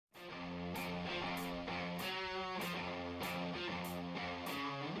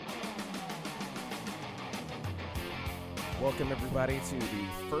Welcome, everybody, to the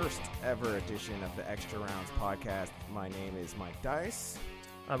first ever edition of the Extra Rounds podcast. My name is Mike Dice.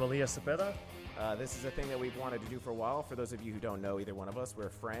 I'm Elias Cepeda. This is a thing that we've wanted to do for a while. For those of you who don't know either one of us, we're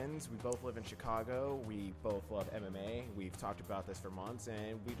friends. We both live in Chicago. We both love MMA. We've talked about this for months,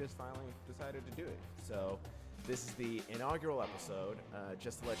 and we just finally decided to do it. So this is the inaugural episode.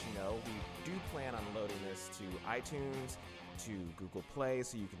 Just to let you know, we do plan on loading this to iTunes, to Google Play,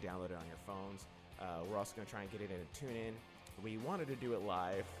 so you can download it on your phones. We're also going to try and get it in a TuneIn. We wanted to do it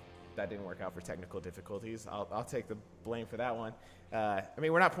live. That didn't work out for technical difficulties. I'll take the blame for that one. I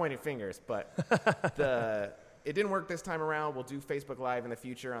mean, we're not pointing fingers, but it didn't work this time around. We'll do Facebook Live in the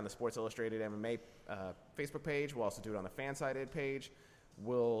future on the Sports Illustrated MMA Facebook page. We'll also do it on the Fansided page.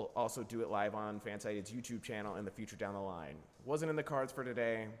 We'll also do it live on Fansided's YouTube channel in the future down the line. Wasn't in the cards for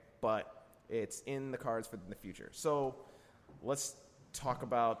today, but it's in the cards for the future. So let's talk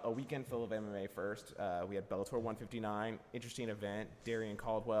about a weekend full of MMA first. We had Bellator 159, interesting event. Darian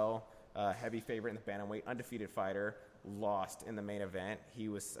Caldwell, heavy favorite in the bantamweight, undefeated fighter, lost in the main event. He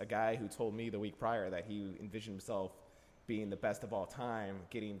was a guy who told me the week prior that he envisioned himself being the best of all time,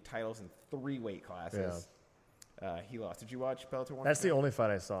 getting titles in 3 weight classes. Yeah. He lost. Did you watch Bellator 159? That's the only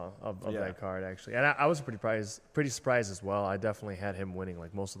fight I saw of that card, actually. And I was pretty surprised as well. I definitely had him winning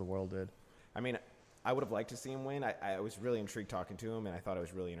like most of the world did. I mean, I would have liked to see him win. I was really intrigued talking to him, and I thought it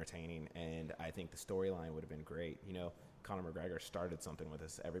was really entertaining. And I think the storyline would have been great. You know, Conor McGregor started something with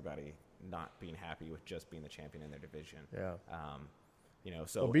this. Everybody not being happy with just being the champion in their division. Yeah.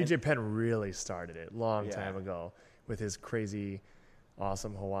 So BJ Penn really started it long time ago with his crazy,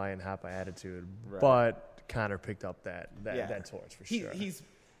 awesome Hawaiian Hapa attitude. Right. But Conor picked up that torch for sure. He's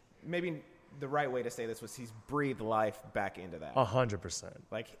maybe. The right way to say this was he's breathed life back into that. 100%.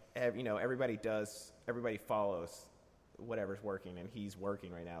 Like, everybody follows whatever's working, and he's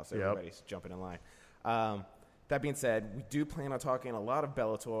working right now, so everybody's jumping in line. That being said, we do plan on talking a lot of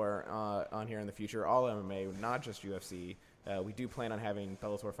Bellator on here in the future, all MMA, not just UFC. We do plan on having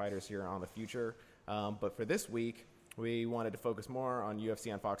Bellator fighters here on the future. But for this week, we wanted to focus more on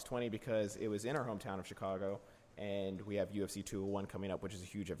UFC on Fox 20 because it was in our hometown of Chicago, and we have UFC 201 coming up, which is a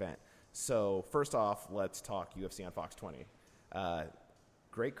huge event. So first off, let's talk UFC on Fox 20.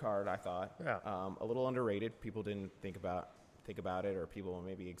 Great card, I thought. Yeah. A little underrated. People didn't think about it, or people were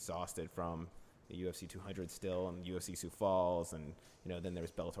maybe exhausted from the UFC 200 still, and UFC Sioux Falls, and then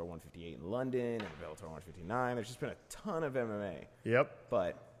there's Bellator 158 in London and Bellator 159. There's just been a ton of MMA. Yep.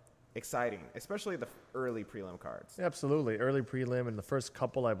 But exciting, especially the early prelim cards. Absolutely, early prelim, and the first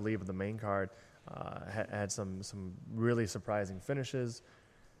couple, I believe, of the main card had some really surprising finishes.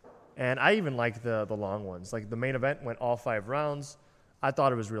 And I even liked the long ones. Like the main event went all 5 rounds. I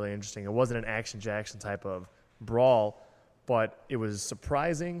thought it was really interesting. It wasn't an action-jackson type of brawl, but it was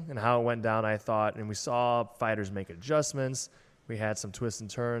surprising in how it went down, I thought. And we saw fighters make adjustments. We had some twists and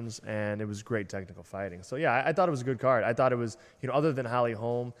turns, and it was great technical fighting. So, yeah, I thought it was a good card. I thought it was, other than Holly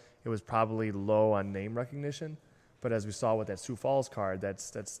Holm, it was probably low on name recognition. But as we saw with that Sioux Falls card, that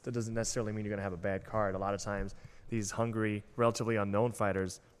doesn't necessarily mean you're going to have a bad card. A lot of times these hungry, relatively unknown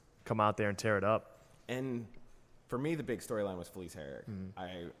fighters come out there and tear it up. And for me, the big storyline was Felice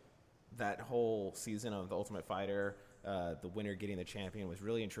Herrig. That whole season of The Ultimate Fighter, the winner getting the champion, was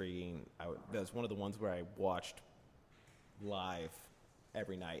really intriguing. That was one of the ones where I watched live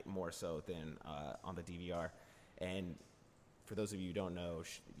every night, more so than on the DVR. And for those of you who don't know,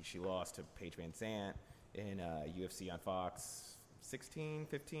 she lost to Paige Van Zandt in UFC on Fox 16,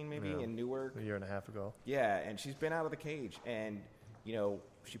 15 maybe, in Newark. A year and a half ago. Yeah, and she's been out of the cage. And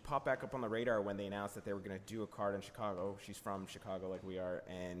she popped back up on the radar when they announced that they were going to do a card in Chicago. She's from Chicago like we are,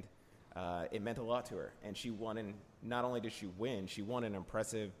 and it meant a lot to her. And she won, and not only did she win, she won in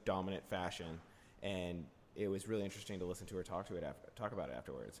impressive, dominant fashion. And it was really interesting to listen to her talk about it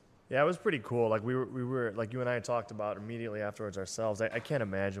afterwards. Yeah, it was pretty cool. Like we were like you and I talked about immediately afterwards ourselves. I can't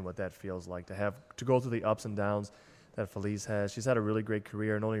imagine what that feels like to go through the ups and downs that Felice has. She's had a really great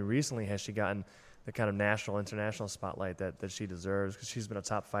career, and only recently has she gotten the kind of national, international spotlight that she deserves, because she's been a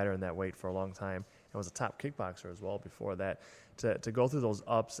top fighter in that weight for a long time and was a top kickboxer as well before that. To go through those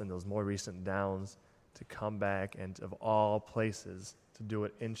ups and those more recent downs, to come back, and of all places to do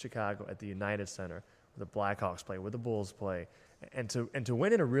it in Chicago at the United Center, where the Blackhawks play, where the Bulls play, and to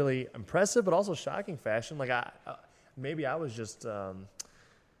win in a really impressive but also shocking fashion. Like maybe I was just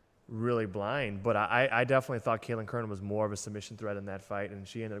really blind, but I definitely thought Caitlin Kernan was more of a submission threat in that fight, and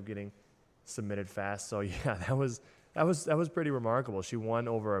she ended up getting submitted fast. So yeah, that was pretty remarkable. She won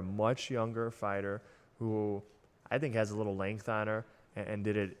over a much younger fighter who I think has a little length on her, and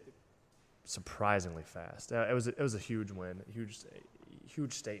did it surprisingly fast. It was a huge win,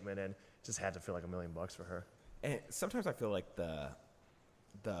 huge statement, and just had to feel like $1 million for her. And sometimes I feel like the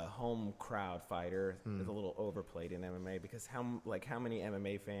home crowd fighter is a little overplayed in MMA, because how many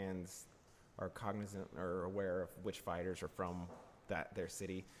MMA fans are cognizant or aware of which fighters are from their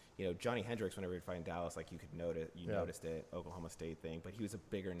city. You know, Johnny Hendricks, whenever he'd fight in Dallas, like, you could noticed it, Oklahoma State thing, but he was a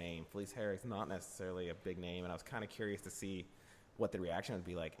bigger name. Felice Herrick's not necessarily a big name, and I was kind of curious to see what the reaction would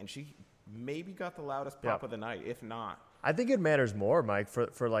be like. And she maybe got the loudest pop of the night, if not. I think it matters more, Mike,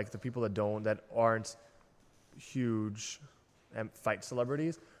 for like the people that aren't huge fight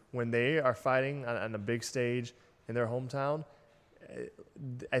celebrities. When they are fighting on a big stage in their hometown,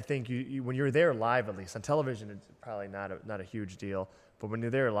 I think you when you're there live, at least on television, it's probably not a huge deal. But when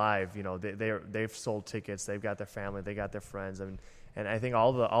you're there live, you know, they've sold tickets, they've got their family, they got their friends, and I think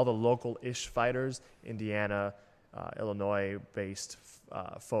all the local-ish fighters, Indiana, Illinois-based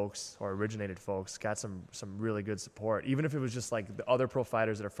folks or originated folks, got some really good support. Even if it was just like the other pro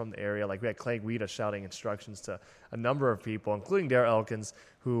fighters that are from the area, like we had Clay Guida shouting instructions to a number of people, including Darrell Elkins,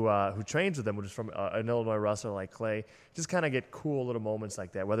 who trains with them, which is from an Illinois wrestler like Clay. Just kind of get cool little moments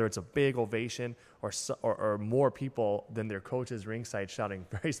like that, whether it's a big ovation or more people than their coaches ringside shouting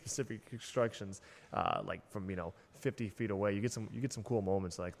very specific instructions, like from 50 feet away. You get some cool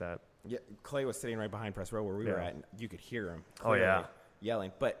moments like that. Yeah, Clay was sitting right behind press row where we were at, and you could hear him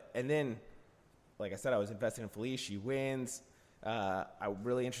yelling. And then, like I said, I was invested in Felice. She wins. I'm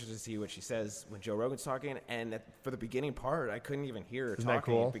really interested to see what she says when Joe Rogan's talking. And for the beginning part, I couldn't even hear her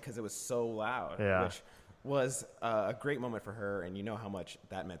talking because it was so loud, which was a great moment for her, and you know how much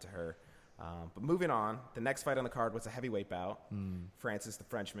that meant to her. But moving on, the next fight on the card was a heavyweight bout. Francis the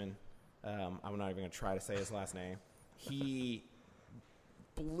Frenchman, I'm not even going to try to say his last name. He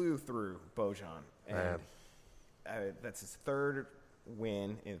blew through Bojan, and that's his third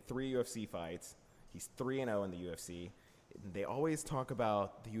win in 3 UFC fights. He's 3-0 in the UFC. They always talk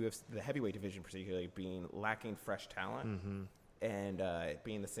about the UFC, the heavyweight division particularly, being lacking fresh talent, and it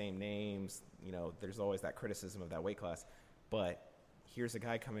being the same names. You know, there's always that criticism of that weight class. But here's a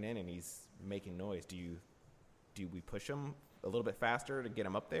guy coming in and he's making noise. Do we push him a little bit faster to get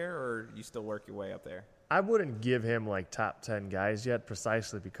him up there, or you still work your way up there? I wouldn't give him like top 10 guys yet,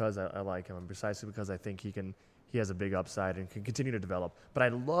 precisely because I like him, and precisely because I think he has a big upside and can continue to develop. But I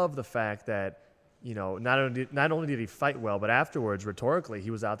love the fact that, you know, not only did he fight well, but afterwards, rhetorically,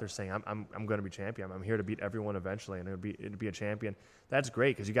 he was out there saying, "I'm going to be champion. I'm here to beat everyone eventually, and it'll be a champion." That's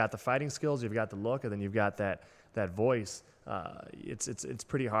great because you got the fighting skills, you've got the look, and then you've got that voice. It's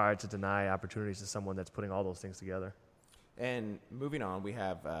pretty hard to deny opportunities to someone that's putting all those things together. And moving on, we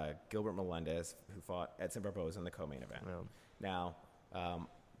have Gilbert Melendez, who fought Edson Barboza in the co-main event. Now,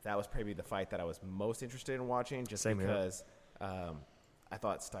 that was probably the fight that I was most interested in watching, just because I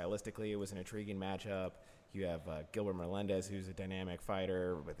thought stylistically it was an intriguing matchup. You have Gilbert Melendez, who's a dynamic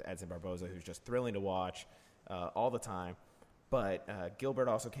fighter, with Edson Barboza, who's just thrilling to watch all the time. But Gilbert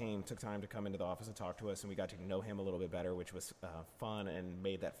also took time to come into the office and talk to us, and we got to know him a little bit better, which was fun and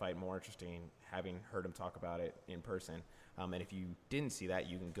made that fight more interesting, having heard him talk about it in person. And if you didn't see that,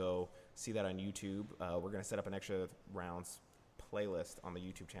 you can go see that on YouTube. We're going to set up an extra rounds playlist on the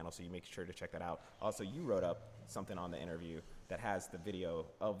YouTube channel, so you make sure to check that out. Also, you wrote up something on the interview that has the video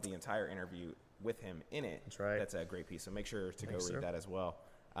of the entire interview with him in it. That's right. That's a great piece, so make sure to read that as well.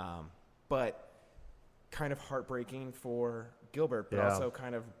 But kind of heartbreaking for Gilbert, but also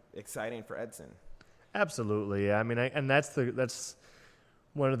kind of exciting for Edson. Absolutely. Yeah. I mean, and that's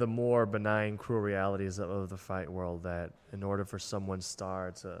one of the more benign, cruel realities of the fight world, that in order for someone's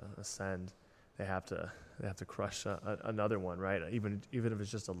star to ascend, they have to crush another one, right? Even if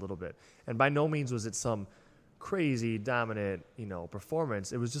it's just a little bit. And by no means was it some crazy dominant,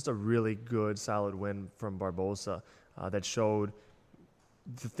 performance. It was just a really good, solid win from Barboza that showed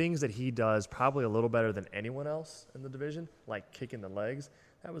the things that he does probably a little better than anyone else in the division, like kicking the legs.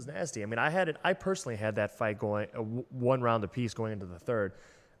 That was nasty. I mean, I personally had that fight going 1 round apiece going into the third,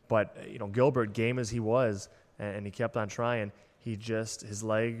 but Gilbert, game as he was, and he kept on trying. His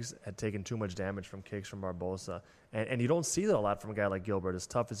legs had taken too much damage from kicks from Barboza, and you don't see that a lot from a guy like Gilbert. As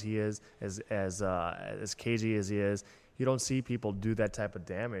tough as he is, as cagey as he is, you don't see people do that type of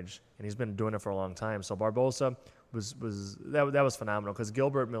damage, and he's been doing it for a long time. So Barboza was phenomenal, because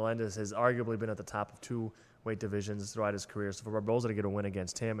Gilbert Melendez has arguably been at the top of 2 weight divisions throughout his career. So for Barboza to get a win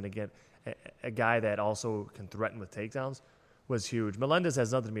against him, and again a guy that also can threaten with takedowns, was huge. Melendez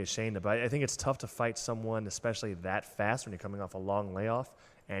has nothing to be ashamed of. I think it's tough to fight someone, especially that fast, when you're coming off a long layoff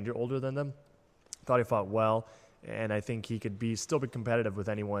and you're older than them. Thought he fought well, and I think he could still be competitive with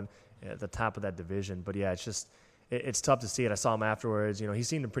anyone at the top of that division. But yeah, it's tough to see it. I saw him afterwards. He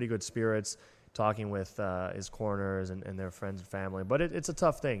seemed in pretty good spirits. talking with his corners and their friends and family. But it's a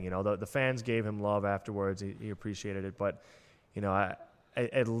tough thing, The fans gave him love afterwards. He appreciated it. But,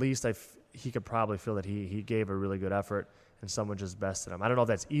 at least he could probably feel that he gave a really good effort and someone just bested him. I don't know if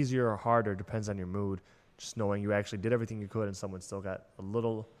that's easier or harder. Depends on your mood. Just knowing you actually did everything you could and someone still got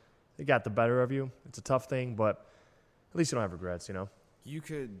they got the better of you. It's a tough thing, but at least you don't have regrets, You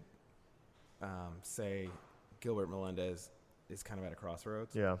could say Gilbert Melendez is kind of at a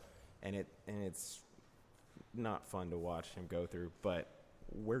crossroads. Yeah. And it's not fun to watch him go through, but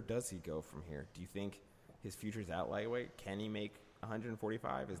where does he go from here? Do you think his future's at lightweight? Can he make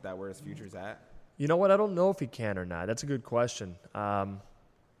 145? Is that where his future's at? You know what? I don't know if he can or not. That's a good question.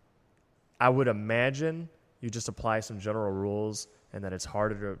 I would imagine you just apply some general rules and that it's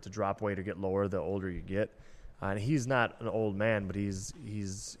harder to drop weight or get lower the older you get. And he's not an old man, but he's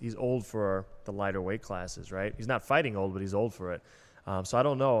old for the lighter weight classes, right? He's not fighting old, but he's old for it. So I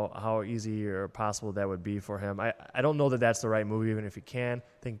don't know how easy or possible that would be for him. I don't know that that's the right move, even if he can.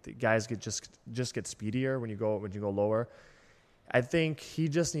 I think the guys just get speedier when you go lower. I think he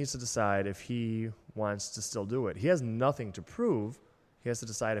just needs to decide if he wants to still do it. He has nothing to prove. He has to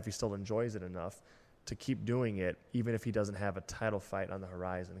decide if he still enjoys it enough to keep doing it, even if he doesn't have a title fight on the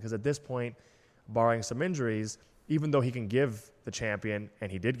horizon. Because at this point, barring some injuries, even though he can give the champion, and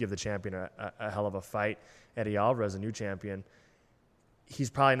he did give the champion a hell of a fight, Eddie Alvarez, a new champion, he's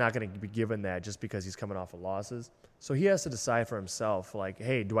probably not going to be given that just because he's coming off of losses. So he has to decide for himself, like,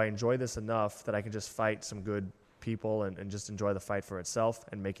 hey, do I enjoy this enough that I can just fight some good people and just enjoy the fight for itself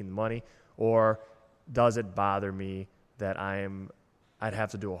and making the money? Or does it bother me that I'd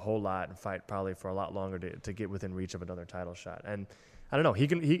have to do a whole lot and fight probably for a lot longer to get within reach of another title shot? And I don't know.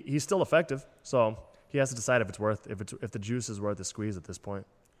 He's still effective, so he has to decide if the juice is worth the squeeze at this point.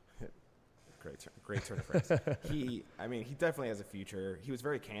 Great turn of phrase. He definitely has a future. He was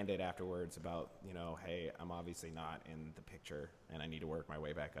very candid afterwards about, hey, I'm obviously not in the picture and I need to work my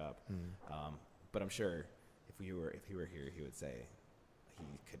way back up. But I'm sure if he were here, he would say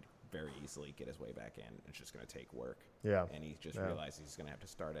he could very easily get his way back in. It's just going to take work. Yeah. And he just realized he's going to have to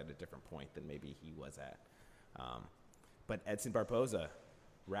start at a different point than maybe he was at. But Edson Barboza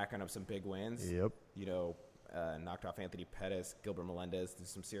racking up some big wins. Yep. Knocked off Anthony Pettis, Gilbert Melendez. There's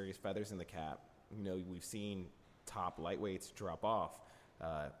some serious feathers in the cap. We've seen top lightweights drop off.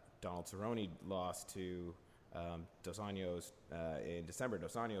 Donald Cerrone lost to Dos Anjos in December.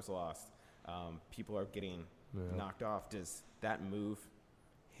 Dos Anjos lost. People are getting knocked off. Does that move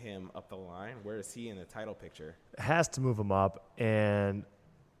him up the line? Where is he in the title picture? It has to move him up, and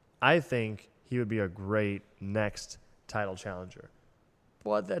I think he would be a great next title challenger.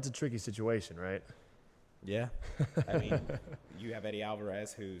 But that's a tricky situation, right? Yeah. You have Eddie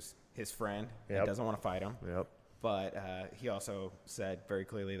Alvarez, who's his friend and doesn't want to fight him. Yep. But he also said very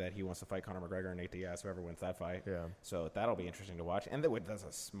clearly that he wants to fight Conor McGregor and Nate Diaz, whoever wins that fight. Yeah. So that'll be interesting to watch. And that's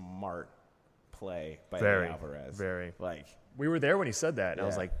a smart play by Eddie Alvarez. Very. We were there when he said that, and I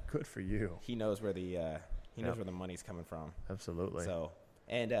was like, good for you. He knows where the where the money's coming from. Absolutely. So,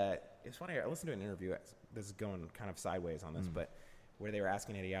 and it's funny. I listened to an interview. This is going kind of sideways on this, but where they were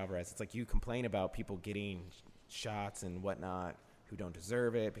asking Eddie Alvarez, it's like you complain about people getting shots and whatnot who don't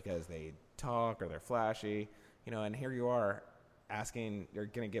deserve it because they talk or they're flashy, and here you are asking, you're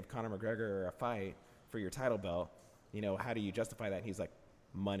going to give Conor McGregor a fight for your title belt. How do you justify that? And he's like,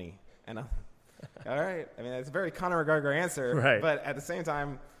 money. And all right. It's a very Conor McGregor answer, right? But at the same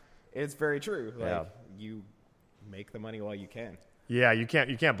time, it's very true. You make the money while you can. Yeah, you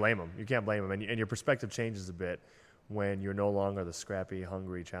can't blame him. You can't blame him, and your perspective changes a bit when you're no longer the scrappy,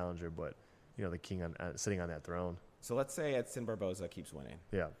 hungry challenger, but the king sitting on that throne. So let's say Edson Barboza keeps winning.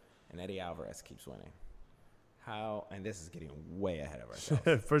 Yeah. And Eddie Alvarez keeps winning. And this is getting way ahead of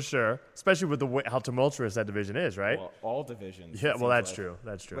ourselves. For sure. Especially with how tumultuous that division is, right? Well, all divisions. Yeah, well, that's true.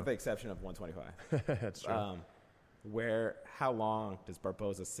 That's true. With the exception of 125. That's true. How long does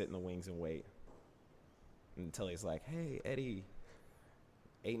Barboza sit in the wings and wait until he's like, hey, Eddie,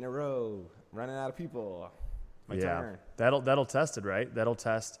 8 in a row, running out of people. My turn. That'll test it, right? That'll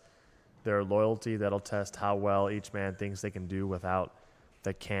test their loyalty. That'll test how well each man thinks they can do without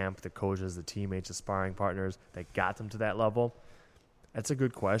the camp, the coaches, the teammates, the sparring partners that got them to that level. That's a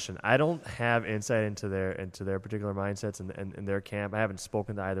good question. I don't have insight into their particular mindsets and their camp. I haven't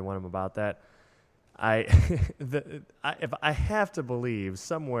spoken to either one of them about that. If I have to believe,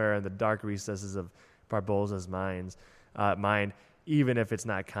 somewhere in the dark recesses of Barboza's mind, even if it's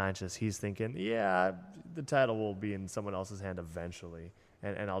not conscious, he's thinking, the title will be in someone else's hand eventually,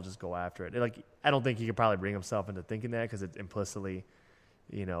 and I'll just go after it. I don't think he could probably bring himself into thinking that, because it implicitly,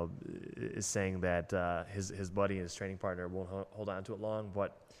 is saying that his buddy and his training partner won't hold on to it long.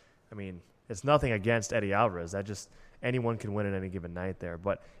 But I mean, it's nothing against Eddie Alvarez. That just anyone can win at any given night there.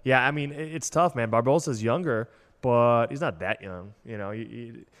 But yeah, I mean, it's tough, man. Barbosa's younger, but he's not that young. You know,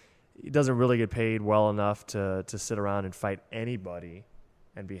 he doesn't really get paid well enough to sit around and fight anybody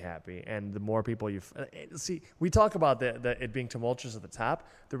and be happy. And the more people you see, we talk about it being tumultuous at the top.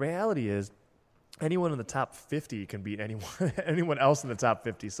 The reality is, anyone in the top 50 can beat anyone else in the top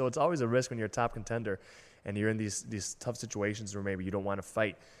 50. So it's always a risk when you're a top contender and you're in these tough situations where maybe you don't want to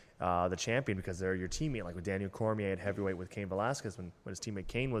fight the champion because they're your teammate, like with Daniel Cormier at heavyweight with Cain Velasquez when his teammate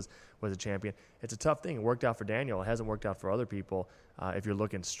Cain was a champion. It's a tough thing. It worked out for Daniel. It hasn't worked out for other people if you're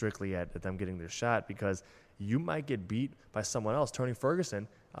looking strictly at them getting their shot, because you might get beat by someone else. Tony Ferguson,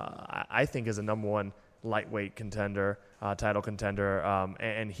 I think, is a number one lightweight contender, title contender,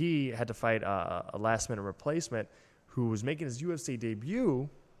 and he had to fight a last-minute replacement who was making his UFC debut,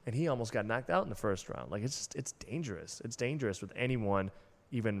 and he almost got knocked out in the first round. Like, it's dangerous. It's dangerous with anyone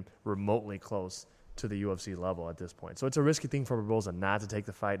even remotely close to the UFC level at this point. So it's a risky thing for Barbosa not to take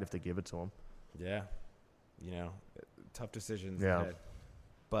the fight if they give it to him. Yeah. You know, tough decisions ahead.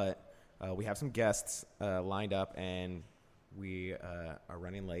 But we have some guests lined up, and we are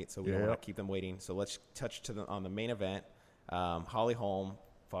running late, so we don't want to keep them waiting. So let's touch on the main event. Holly Holm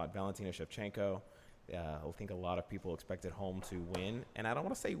fought Valentina Shevchenko. I think a lot of people expected Holm to win, and I don't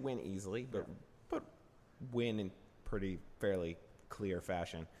want to say win easily, but win in pretty fairly clear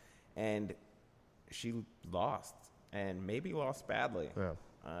fashion. And she lost, and maybe lost badly. Yeah.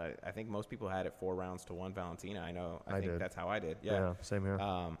 I think most people had it 4-1 Valentina. I think that's how I did. Yeah, same here.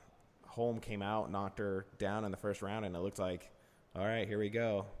 Holm came out, knocked her down in the first round, and it looked like, all right, here we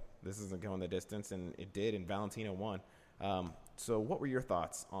go. This isn't going the distance, and it did, and Valentina won. So what were your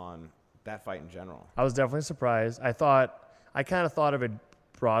thoughts on that fight in general? I was definitely surprised. I kind of thought of it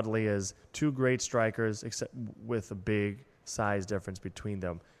broadly as two great strikers, except with a big size difference between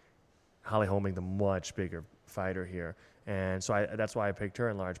them. Holly Holm being the much bigger fighter here, and so that's why I picked her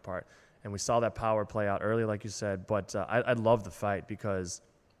in large part. And we saw that power play out early, like you said, but I loved the fight because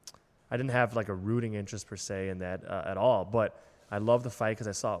I didn't have like a rooting interest per se in that at all, but I love the fight because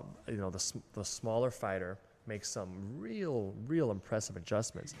I saw, the smaller fighter make some real impressive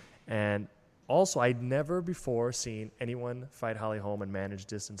adjustments. And also, I'd never before seen anyone fight Holly Holm and manage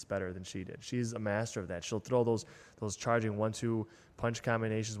distance better than she did. She's a master of that. She'll throw those charging 1-2 punch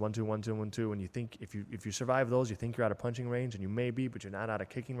combinations, 1-2, 1-2, 1-2, and you think if you survive those, you think you're out of punching range, and you may be, but you're not out of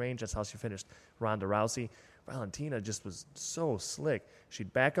kicking range. That's how she finished Ronda Rousey. Valentina just was so slick.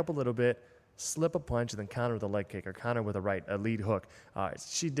 She'd back up a little bit, slip a punch, and then counter with a leg kick or counter with a lead hook.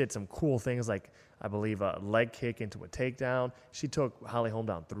 She did some cool things like, I believe, a leg kick into a takedown. She took Holly Holm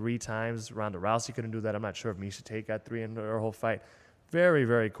down 3 times. Ronda Rousey couldn't do that. I'm not sure if Miesha Tate got 3 in her whole fight. Very,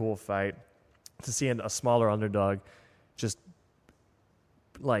 very cool fight to see a smaller underdog just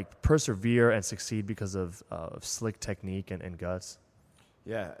like persevere and succeed because of slick technique and guts.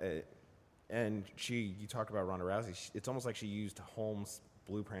 Yeah, and you talked about Ronda Rousey. It's almost like she used Holm's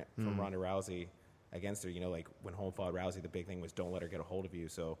blueprint from Ronda Rousey against her. Like when Holm fought Rousey, the big thing was don't let her get a hold of you.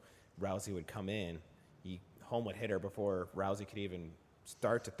 So Rousey would come in, Holm would hit her before Rousey could even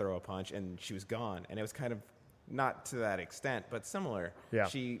start to throw a punch, and she was gone. And it was kind of not to that extent, but similar. Yeah.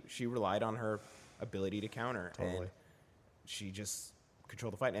 She relied on her ability to counter, and she just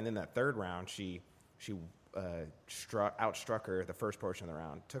controlled the fight. And then that third round, she outstruck her the first portion of the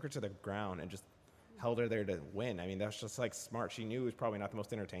round, took her to the ground, and just held her there to win. I mean, that's just like smart. She knew it was probably not the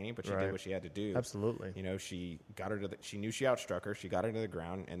most entertaining, but she did what she had to do. Absolutely. She got her she knew she outstruck her. She got her to the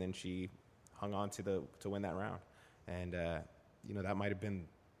ground, and then she hung on to win that round. And that might have been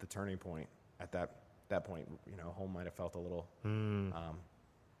the turning point at that point. Holm might have felt a little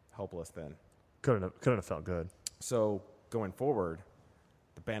hopeless then. Couldn't have felt good. So going forward,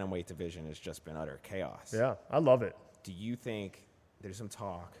 the bantamweight division has just been utter chaos. Yeah, I love it. Do you think there's some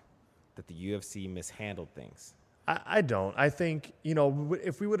talk that the UFC mishandled things? I don't. I think,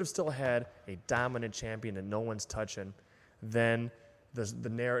 if we would have still had a dominant champion that no one's touching, then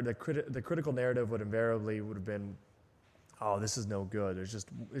the critical narrative would have been, oh, this is no good. This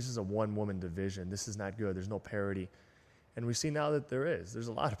is a one-woman division. This is not good. There's no parity. And we see now that there's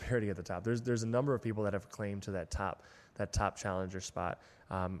a lot of parity at the top. There's a number of people that have claimed to that top challenger spot,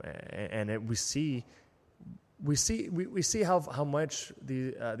 and we see how much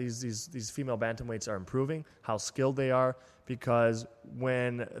these female bantamweights are improving, how skilled they are, because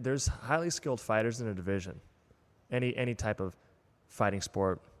when there's highly skilled fighters in a division, any type of fighting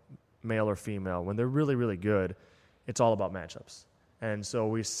sport, male or female, when they're really, really good, it's all about matchups. And so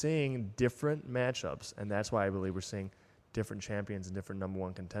we're seeing different matchups, and that's why I believe we're seeing different champions and different number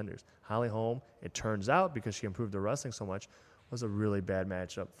one contenders. Holly Holm, it turns out, because she improved her wrestling so much, was a really bad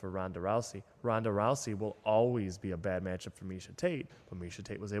matchup for Ronda Rousey. Ronda Rousey will always be a bad matchup for Miesha Tate, but Miesha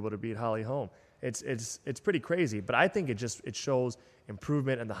Tate was able to beat Holly Holm. It's pretty crazy, but I think it shows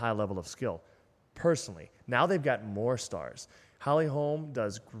improvement and the high level of skill. Personally, now they've got more stars. Holly Holm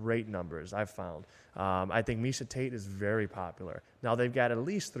does great numbers, I've found. I think Miesha Tate is very popular. Now they've got at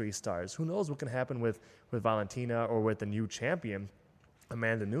least 3 stars. Who knows what can happen with Valentina or with the new champion,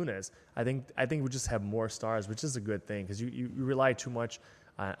 Amanda Nunes. I think we just have more stars, which is a good thing because you rely too much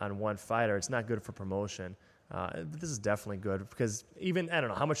on one fighter. It's not good for promotion. This is definitely good because even, I don't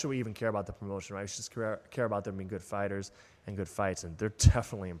know, how much should we even care about the promotion, right? We should just care about them being good fighters and good fights, and they're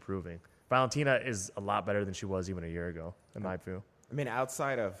definitely improving. Valentina is a lot better than she was even a year ago, in my view. I mean,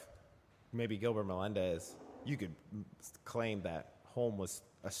 outside of maybe Gilbert Melendez, you could claim that Holm was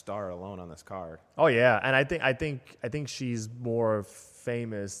a star alone on this card. Oh yeah, and I think she's more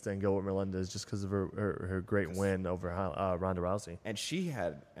famous than Gilbert Melendez just because of her great win over Ronda Rousey. And she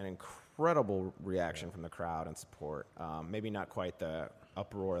had an incredible reaction from the crowd and support. Maybe not quite the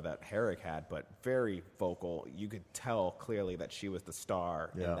uproar that Herrick had, but very vocal. You could tell clearly that she was the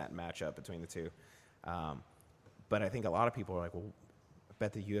star in that matchup between the two. But I think a lot of people are like, well, I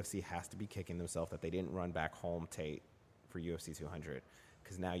bet the UFC has to be kicking themselves that they didn't run back Holm Tate for UFC 200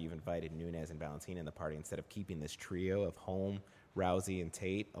 because now you've invited Nunes and Valentina in the party instead of keeping this trio of Holm, Rousey, and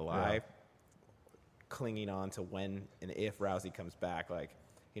Tate alive, clinging on to when and if Rousey comes back. Like,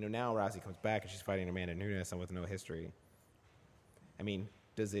 now Rousey comes back and she's fighting Amanda Nunes and with no history. I mean,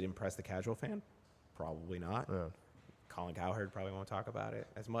 does it impress the casual fan? Probably not. Yeah. Colin Cowherd probably won't talk about it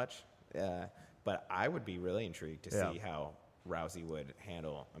as much. But I would be really intrigued to see how Rousey would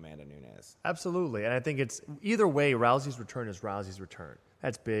handle Amanda Nunes. Absolutely. And I think it's either way, Rousey's return is Rousey's return.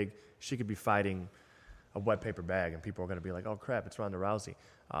 That's big. She could be fighting a wet paper bag, and people are going to be like, oh, crap, it's Ronda Rousey.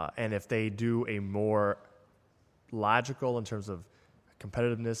 And if they do a more logical in terms of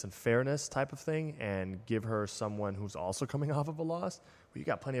competitiveness and fairness type of thing and give her someone who's also coming off of a loss, well, you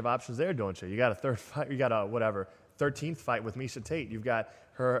got plenty of options there, don't you? You got a third fight. You got a 13th fight with Miesha Tate. You've got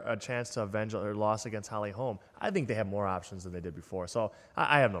her a chance to avenge her loss against Holly Holm. I think they have more options than they did before. So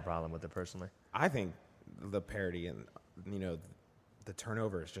I have no problem with it personally. I think the parity and, the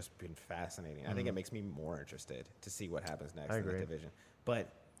turnover has just been fascinating. I think it makes me more interested to see what happens next in the division. But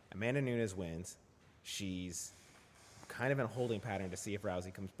Amanda Nunes wins. She's kind of in a holding pattern to see if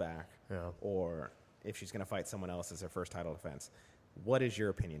Rousey comes back or if she's going to fight someone else as her first title defense. What is your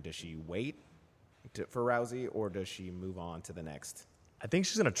opinion? Does she wait for Rousey or does she move on to the next? I think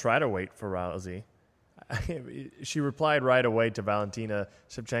she's going to try to wait for Rousey. She replied right away to Valentina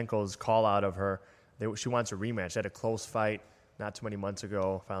Shevchenko's call out of her. She wants a rematch. They had a close fight not too many months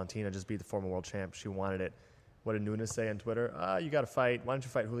ago. Valentina just beat the former world champ. She wanted it. What did Nunes say on Twitter? You got to fight. Why don't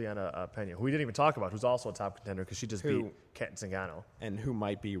you fight Juliana Pena, who we didn't even talk about, who's also a top contender because she just beat Kat Zingano. And who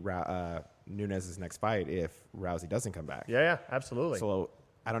might be Nunes' next fight if Rousey doesn't come back. Yeah, absolutely. So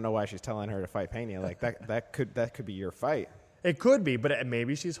I don't know why she's telling her to fight Pena. Like that could be your fight. It could be, but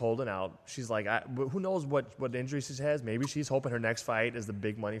maybe she's holding out. She's like, who knows what injury she has. Maybe she's hoping her next fight is the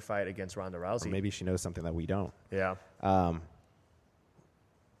big money fight against Ronda Rousey. Or maybe she knows something that we don't. Yeah.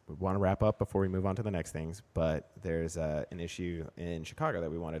 We want to wrap up before we move on to the next things, but there's an issue in Chicago that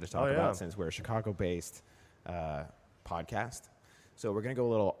we wanted to talk about since we're a Chicago-based podcast. So we're going to go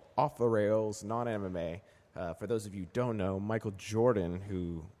a little off the rails, non-MMA. For those of you who don't know, Michael Jordan,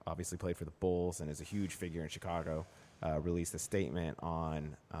 who obviously played for the Bulls and is a huge figure in Chicago, released a statement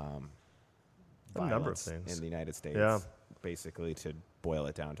on a number of things in the United States, basically to boil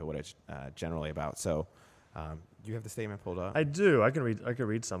it down to what it's generally about. So you have the statement pulled up? I do. I can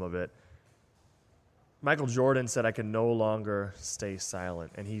read some of it. Michael Jordan said, I can no longer stay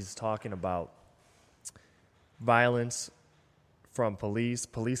silent. And he's talking about violence from police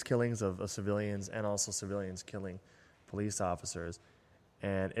killings of civilians, and also civilians killing police officers.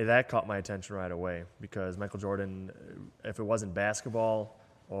 And that caught my attention right away because Michael Jordan, if it wasn't basketball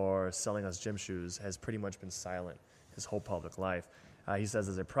or selling us gym shoes, has pretty much been silent his whole public life. He says,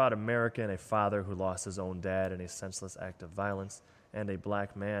 as a proud American, a father who lost his own dad in a senseless act of violence, and a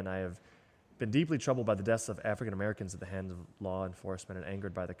black man, I have been deeply troubled by the deaths of African Americans at the hands of law enforcement and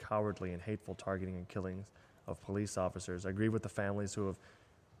angered by the cowardly and hateful targeting and killings of police officers. I grieve with the families who have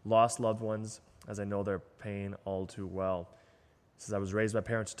lost loved ones, as I know their pain all too well. He says, I was raised by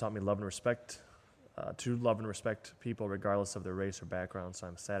parents who taught me to love and respect people regardless of their race or background, so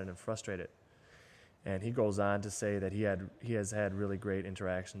I'm saddened and frustrated. And he goes on to say that he has had really great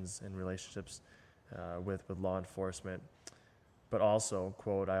interactions and relationships with law enforcement. But also,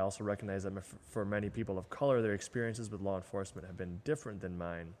 quote, I also recognize that for many people of color, their experiences with law enforcement have been different than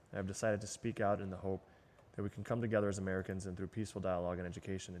mine. I have decided to speak out in the hope that we can come together as Americans and through peaceful dialogue and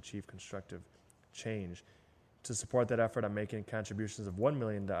education achieve constructive change. To support that effort, I'm making contributions of $1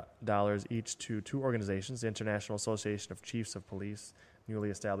 million each to two organizations, the International Association of Chiefs of Police, newly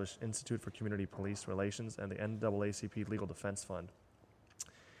established Institute for Community Police Relations, and the NAACP Legal Defense Fund.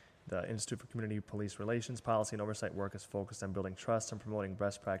 The Institute for Community Police Relations policy and oversight work is focused on building trust and promoting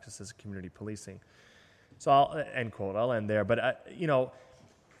best practices of community policing. So I'll end quote. I'll end there. But,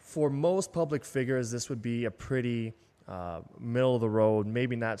 for most public figures, this would be a pretty middle of the road,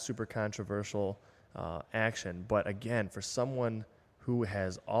 maybe not super controversial action. But again, for someone who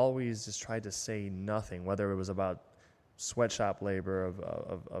has always just tried to say nothing, whether it was about sweatshop labor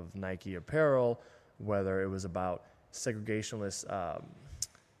of Nike apparel, whether it was about segregationist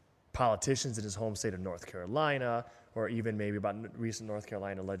politicians in his home state of North Carolina, or even maybe about recent North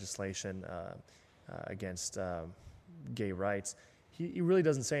Carolina legislation against gay rights, he really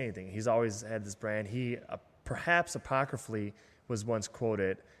doesn't say anything. He's always had this brand. He perhaps apocryphally was once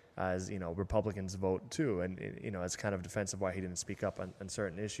quoted as, Republicans vote too, and it's kind of defensive why he didn't speak up on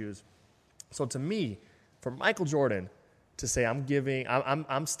certain issues. So to me, for Michael Jordan to say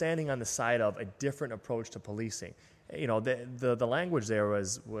I'm standing on the side of a different approach to policing. The language there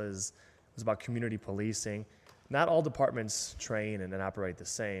was about community policing. Not all departments train and operate the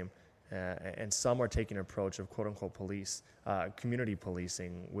same, and some are taking an approach of quote unquote community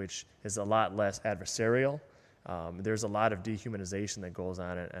policing, which is a lot less adversarial. There's a lot of dehumanization that goes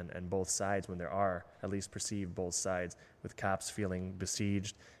on on both sides when there are at least perceived both sides, with cops feeling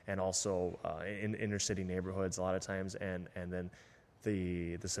besieged and also in inner city neighborhoods a lot of times, and then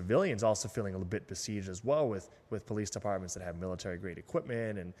the civilians also feeling a little bit besieged as well with police departments that have military grade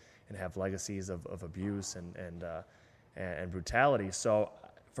equipment and have legacies of abuse and brutality. So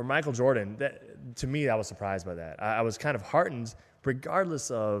for Michael Jordan, to me, I was surprised by that. I was kind of heartened,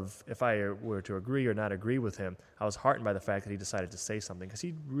 regardless of if I were to agree or not agree with him. I was heartened by the fact that he decided to say something, because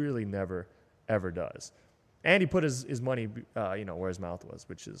he really never, ever does. And he put his money, where his mouth was,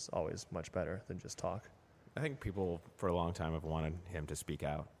 which is always much better than just talk. I think people for a long time have wanted him to speak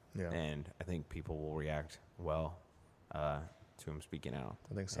out. Yeah. And I think people will react well to him speaking out.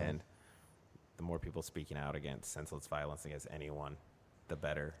 I think so. And the more people speaking out against senseless violence against anyone, the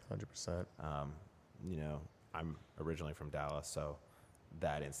better. 100%. I'm originally from Dallas, so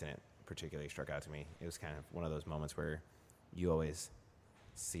that incident particularly struck out to me. It was kind of one of those moments where you always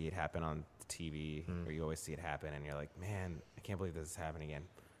see it happen on TV, or you always see it happen, and you're like, man, I can't believe this is happening again.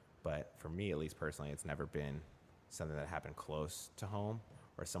 But for me, at least personally, it's never been something that happened close to home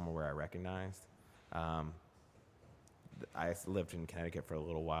or somewhere where I recognized. I lived in Connecticut for a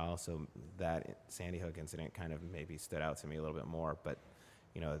little while, so that Sandy Hook incident kind of maybe stood out to me a little bit more. But,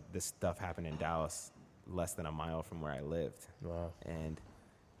 this stuff happened in Dallas less than a mile from where I lived. Wow. And,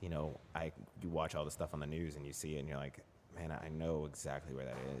 you watch all the stuff on the news and you see it and you're like, man, I know exactly where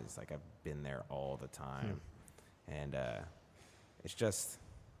that is. Like, I've been there all the time. And it's just...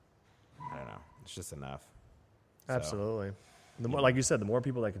 I don't know. It's just enough. Absolutely. So, the more, like you said, the more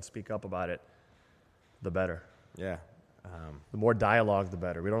people that can speak up about it, the better. Yeah. The more dialogue, the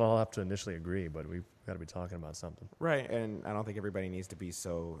better. We don't all have to initially agree, but we've got to be talking about something. Right. And I don't think everybody needs to be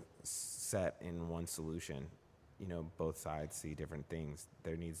so set in one solution. Both sides see different things.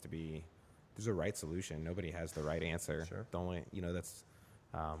 There's a right solution. Nobody has the right answer. Sure. The only, that's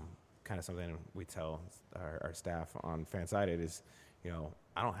kind of something we tell our staff on Fansided is,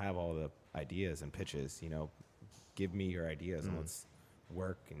 I don't have all the ideas and pitches. Give me your ideas and let's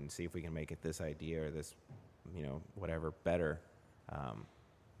work and see if we can make it this idea or this, whatever better.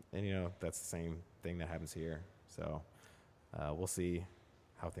 And that's the same thing that happens here. So we'll see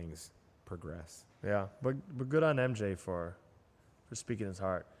how things progress. Yeah, but good on MJ for speaking his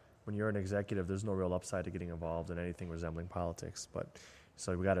heart. When you're an executive, there's no real upside to getting involved in anything resembling politics. But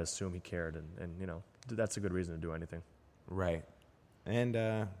so we got to assume he cared, and that's a good reason to do anything. Right. And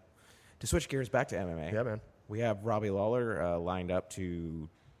to switch gears back to MMA. Yeah, man. We have Robbie Lawler lined up to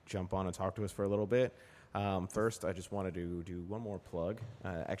jump on and talk to us for a little bit. First, I just wanted to do one more plug.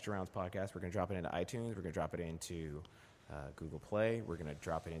 Extra Rounds Podcast, we're going to drop it into iTunes. We're going to drop it into Google Play. We're going to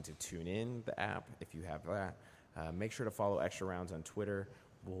drop it into TuneIn, the app, if you have that. Make sure to follow Extra Rounds on Twitter.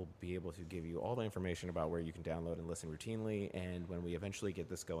 We'll be able to give you all the information about where you can download and listen routinely, and when we eventually get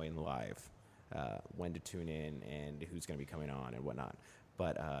this going live, when to tune in and who's going to be coming on and whatnot.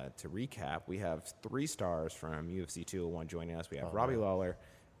 But to recap, we have 3 stars from UFC 201 joining us. We have Robbie Lawler,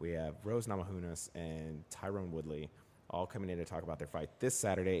 we have Rosa Namajunas, and Tyron Woodley, all coming in to talk about their fight this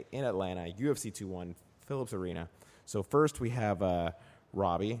Saturday in Atlanta, UFC 201, Phillips Arena. So first we have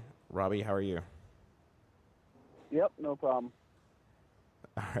Robbie. Robbie, how are you? Yep, no problem.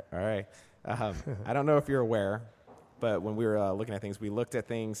 All right. I don't know if you're aware, but when we were looking at things, we looked at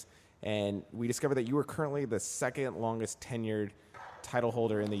things, and we discovered that you were currently the second longest tenured title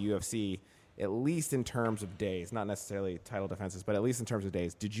holder in the UFC, at least in terms of days, not necessarily title defenses, but at least in terms of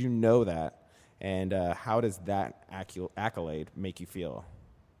days. Did you know that? And how does that accolade make you feel?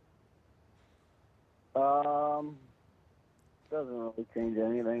 Doesn't really change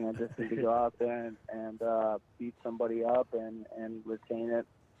anything. I just need to go out there and beat somebody up and retain it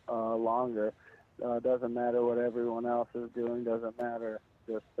longer. Doesn't matter what everyone else is doing. Doesn't matter.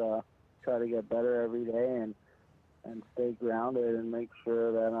 Just try to get better every day and stay grounded and make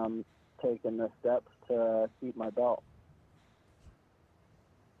sure that I'm taking the steps to keep my belt.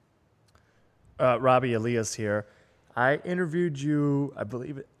 Robbie, Elias here. I interviewed you, I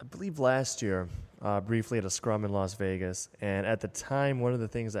believe last year, briefly at a scrum in Las Vegas. And at the time, one of the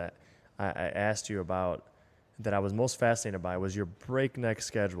things that I asked you about that I was most fascinated by was your breakneck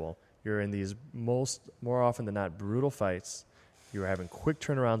schedule. You're in these more often than not brutal fights. You were having quick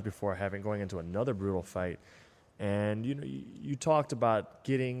turnarounds before going into another brutal fight. And you talked about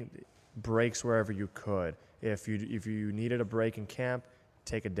getting breaks wherever you could. If you needed a break in camp,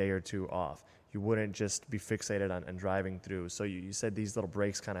 take a day or two off. You wouldn't just be fixated on driving through. So you said these little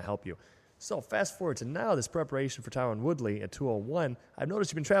breaks kind of help you. So fast forward to now, this preparation for Tyron Woodley at 201. I've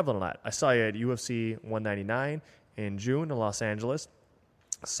noticed you've been traveling a lot. I saw you at UFC 199 in June in Los Angeles.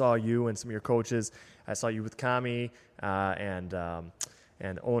 I saw you and some of your coaches. I saw you with Kami and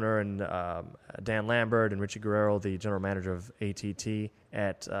owner and Dan Lambert and Richie Guerrero, the general manager of ATT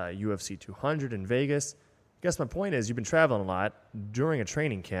at UFC 200 in Vegas. I guess my point is you've been traveling a lot during a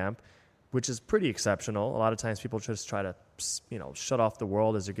training camp, which is pretty exceptional. A lot of times people just try to, shut off the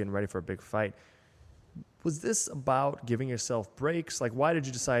world as they're getting ready for a big fight. Was this about giving yourself breaks? Like, why did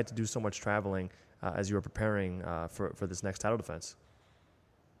you decide to do so much traveling as you were preparing for this next title defense?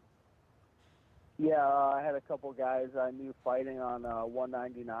 Yeah, I had a couple guys I knew fighting on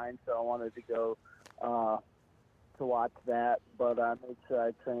 199, so I wanted to go to watch that. But I made sure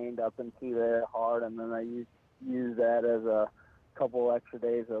I trained up into there hard, and then I used that as a couple extra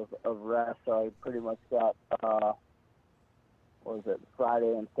days of rest. So I pretty much got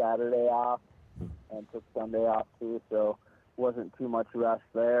Friday and Saturday off, and took Sunday off too. So wasn't too much rest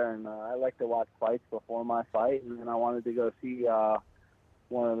there. And I like to watch fights before my fight, and then I wanted to go see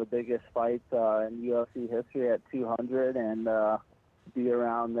one of the biggest fights in UFC history at 200 and be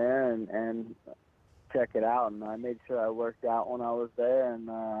around there and check it out. And I made sure I worked out when I was there, and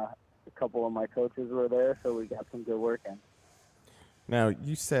a couple of my coaches were there, so we got some good work in. Now,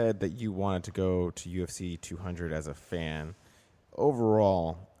 you said that you wanted to go to UFC 200 as a fan.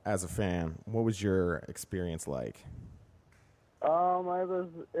 Overall, as a fan, what was your experience like? It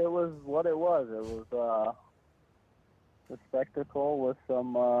was what it was. It was a spectacle with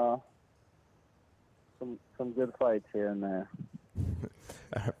some good fights here and there.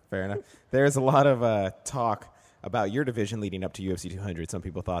 Fair enough. There's a lot of talk about your division leading up to UFC 200. Some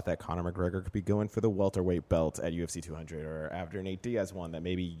people thought that Conor McGregor could be going for the welterweight belt at UFC 200, or after Nate Diaz won, that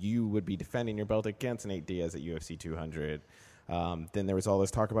maybe you would be defending your belt against Nate Diaz at UFC 200. Then there was all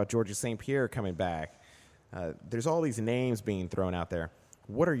this talk about Georges St. Pierre coming back. There's all these names being thrown out there.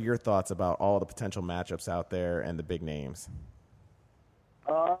 What are your thoughts about all the potential matchups out there and the big names?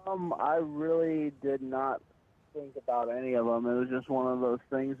 I really did not think about any of them. It was just one of those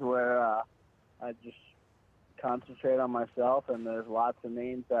things where I just concentrate on myself, and there's lots of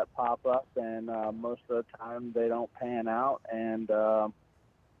names that pop up, and most of the time they don't pan out, and so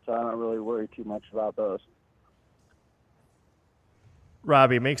I don't really worry too much about those.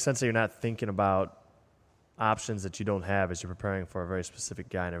 Robbie, it makes sense that you're not thinking about options that you don't have as you're preparing for a very specific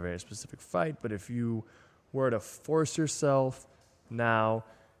guy in a very specific fight. But if you were to force yourself now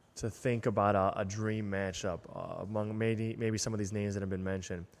to think about a dream matchup among maybe some of these names that have been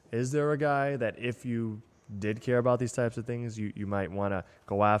mentioned, is there a guy that if you did care about these types of things, you might want to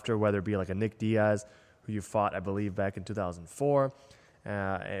go after, whether it be like a Nick Diaz, who you fought, I believe, back in 2004,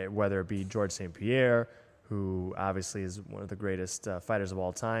 whether it be Georges St. Pierre, who obviously is one of the greatest fighters of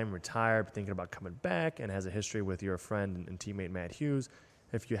all time, retired, but thinking about coming back, and has a history with your friend and teammate Matt Hughes.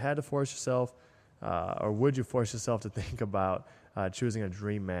 If you had to force yourself, or would you force yourself to think about choosing a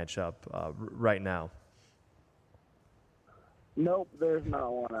dream matchup right now? Nope, there's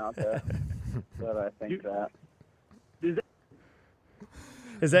not one out there that I think that.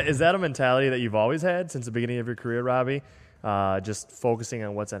 Is that a mentality that you've always had since the beginning of your career, Robbie? Just focusing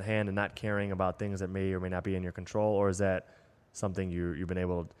on what's at hand and not caring about things that may or may not be in your control, or is that something you've been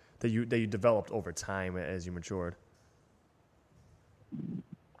able that you developed over time as you matured?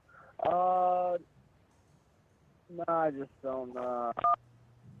 No, I just don't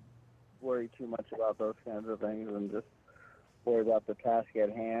worry too much about those kinds of things and just worry about the task at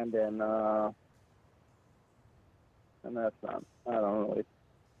hand. And that's not. I don't really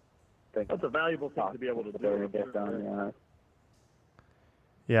think That's a valuable thing to be able to do. Get done, yeah.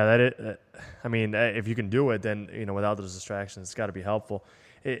 Yeah, that it. I mean, if you can do it, then without those distractions, it's got to be helpful.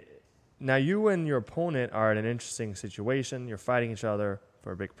 Now, you and your opponent are in an interesting situation. You're fighting each other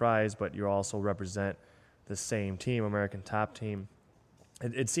for a big prize, but you also represent the same team, American Top Team.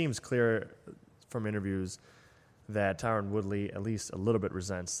 It seems clear from interviews that Tyron Woodley at least a little bit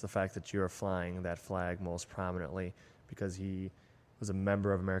resents the fact that you're flying that flag most prominently, because he was a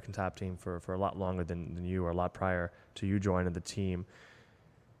member of American Top Team for a lot longer than you, or a lot prior to you joining the team.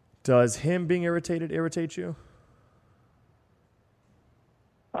 Does him being irritated irritate you?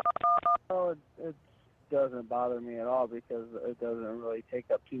 Oh, it doesn't bother me at all because it doesn't really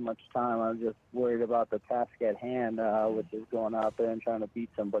take up too much time. I'm just worried about the task at hand, which is going out there and trying to beat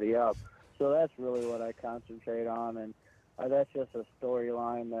somebody up. So that's really what I concentrate on, and that's just a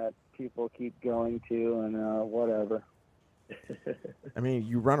storyline that people keep going to, and whatever. I mean,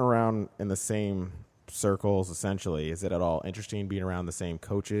 you run around in the same circles, essentially. Is it at all interesting being around the same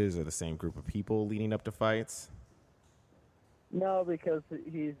coaches or the same group of people leading up to fights? No, because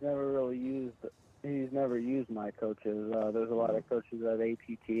he's never used my coaches. There's a lot of coaches at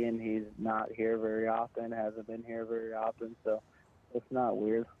ATT, and he's not here very often, hasn't been here very often, so it's not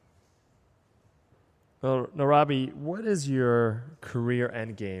weird. Well, now, Robbie, what is your career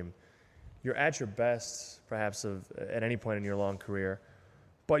end game? You're at your best, perhaps, at any point in your long career,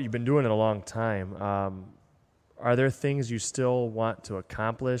 but you've been doing it a long time. Are there things you still want to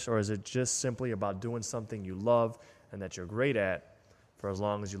accomplish, or is it just simply about doing something you love and that you're great at for as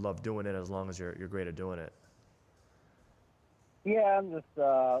long as you love doing it, as long as you're great at doing it? Yeah, I'm just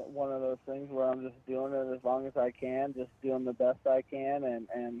one of those things where I'm just doing it as long as I can, just doing the best I can,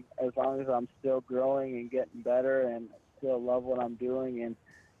 and as long as I'm still growing and getting better and still love what I'm doing and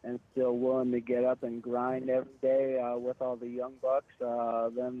still willing to get up and grind every day with all the young bucks,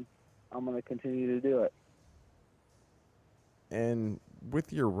 then I'm going to continue to do it. And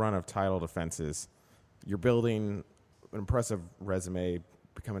with your run of title defenses, you're building an impressive resume,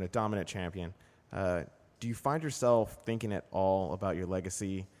 becoming a dominant champion. Do you find yourself thinking at all about your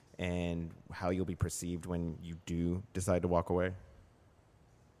legacy and how you'll be perceived when you do decide to walk away?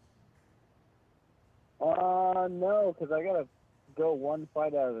 No, because I got to go one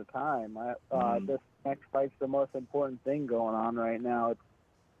fight at a time. This next fight's the most important thing going on right now.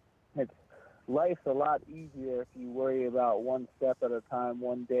 It's life's a lot easier if you worry about one step at a time,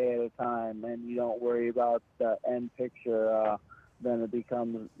 one day at a time, and you don't worry about the end picture. Then it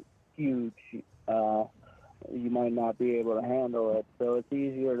becomes huge. You might not be able to handle it. So it's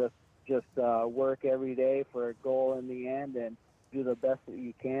easier to just work every day for a goal in the end and do the best that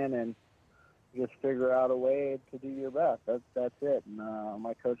you can and just figure out a way to do your best. That's it. And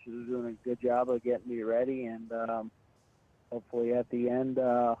my coaches are doing a good job of getting me ready, and hopefully at the end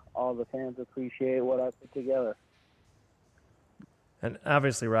all the fans appreciate what I put together. And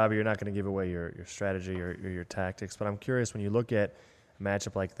obviously, Robbie, you're not going to give away your strategy or your tactics, but I'm curious, when you look at a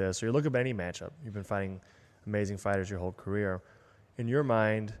matchup like this, or you look at any matchup, you've been fighting amazing fighters your whole career. In your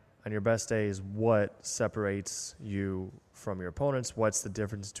mind, on your best days, what separates you from your opponents? What's the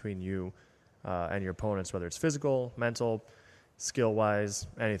difference between you and your opponents, whether it's physical, mental, skill-wise,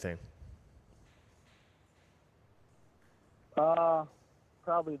 anything?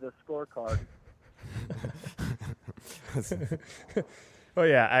 Probably the scorecard. Oh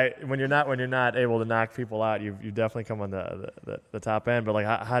yeah, when you're not able to knock people out, you definitely come on the top end. But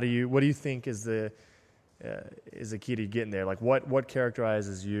like, what do you think is the key to getting there? Like, what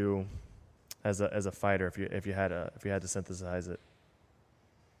characterizes you as a fighter, if you had to synthesize it?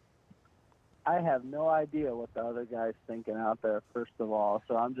 I have no idea what the other guy's thinking out there, first of all.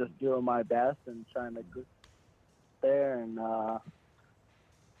 So I'm just doing my best and trying to get there and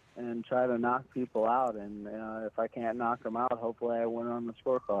try to knock people out. And if I can't knock them out, hopefully I win on the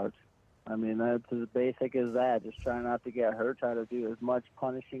scorecards. I mean, that's as basic as that. Just try not to get hurt, try to do as much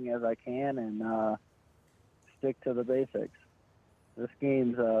punishing as I can, and stick to the basics. This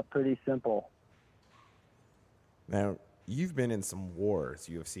game's pretty simple. Now, you've been in some wars,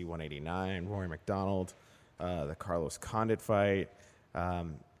 UFC 189, Rory McDonald, the Carlos Condit fight.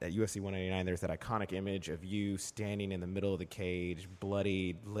 At UFC 189, there's that iconic image of you standing in the middle of the cage,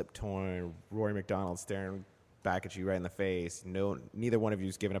 bloodied, lip torn, Rory McDonald staring back at you right in the face. Neither one of you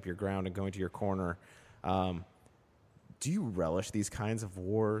is giving up your ground and going to your corner. Do you relish these kinds of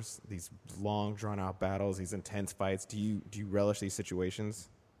wars, these long, drawn-out battles, these intense fights? Do you relish these situations?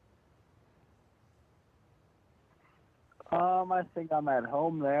 I think I'm at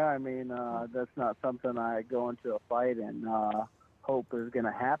home there. I mean, that's not something I go into a fight and hope is going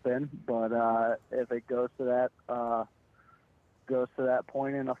to happen. But if it goes to that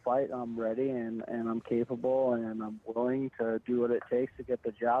point in a fight, I'm ready and I'm capable and I'm willing to do what it takes to get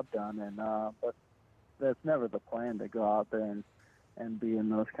the job done. And but that's never the plan, to go out there and be in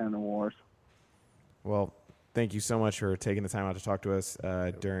those kind of wars. Well, thank you so much for taking the time out to talk to us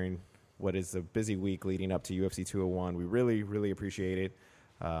during what is a busy week leading up to UFC 201. We really, really appreciate it.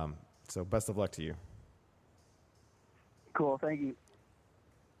 So best of luck to you. Cool. Thank you.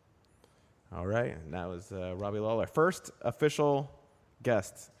 All right. And that was Robbie Lawler. First official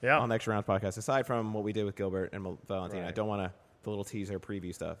guest on the Extra Rounds podcast, aside from what we did with Gilbert and Valentina. Right. I don't want to the little teaser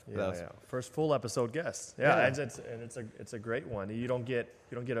preview stuff. Yeah. First full episode guest. And it's a great one. You don't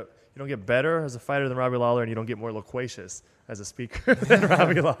get better as a fighter than Robbie Lawler, and you don't get more loquacious as a speaker than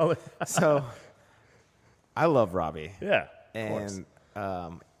Robbie Lawler. So I love Robbie. Yeah, and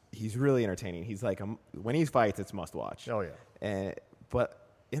he's really entertaining. He's like when he fights, it's must watch. Oh yeah. But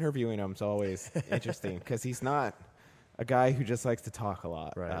interviewing him is always interesting because he's not a guy who just likes to talk a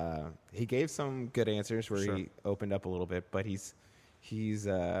lot. Right. He gave some good answers where he opened up a little bit, but he's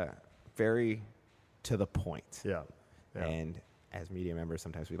very to the point. Yeah. And as media members,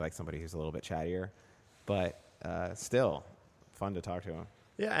 sometimes we like somebody who's a little bit chattier, but still fun to talk to him.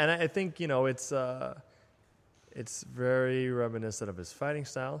 Yeah, and I think it's very reminiscent of his fighting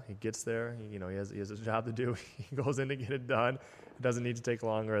style. He gets there. He has a job to do. He goes in to get it done. It doesn't need to take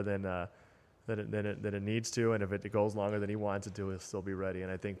longer than it needs to, and if it goes longer than he wants it to, he'll still be ready.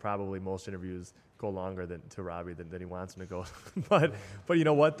 And I think probably most interviews go longer to Robbie than he wants them to go. but you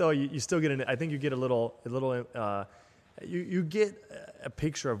know what though, you still get I think you get you get a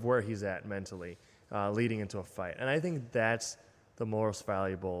picture of where he's at mentally leading into a fight, and I think that's the most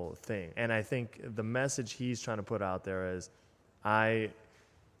valuable thing. And I think the message he's trying to put out there is, I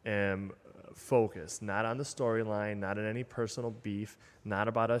am focused, not on the storyline, not on any personal beef, not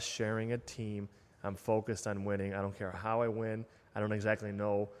about us sharing a team. I'm focused on winning. I don't care how I win. I don't exactly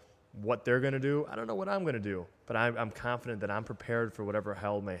know what they're going to do. I don't know what I'm going to do, but I'm confident that I'm prepared for whatever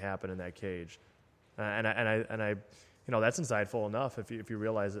hell may happen in that cage. And I that's insightful enough if you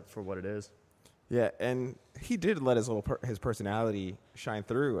realize it for what it is. Yeah, and he did let his personality shine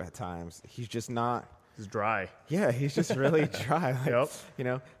through at times. He's just not. He's dry. Yeah, he's just really dry.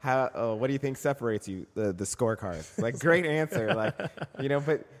 Like, how? What do you think separates you? The scorecard. Like, great answer. Like,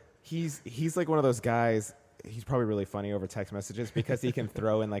 but he's like one of those guys. He's probably really funny over text messages because he can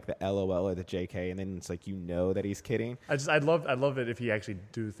throw in like the LOL or the JK, and then it's like that he's kidding. I'd love it if he actually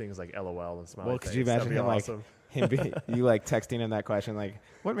do things like LOL and smiley face. Could you imagine him awesome. you like texting him that question like,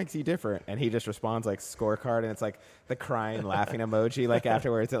 what makes you different? And he just responds like scorecard, and it's like the crying laughing emoji like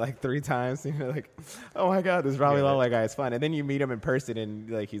afterwards at like 3 times. Like, oh my god, this Robbie Lawler guy is fun. And then you meet him in person, and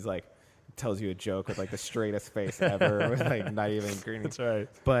like he's like tells you a joke with like the straightest face ever with like not even grinning. That's right.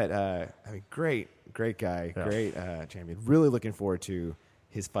 But great guy, great champion. Really looking forward to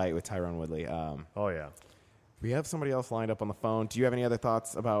his fight with Tyron Woodley. Oh yeah. We have somebody else lined up on the phone. Do you have any other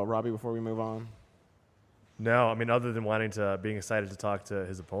thoughts about Robbie before we move on? No, I mean, other than being excited to talk to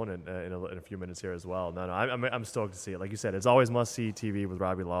his opponent in a few minutes here as well. No, I'm stoked to see it. Like you said, it's always must-see TV with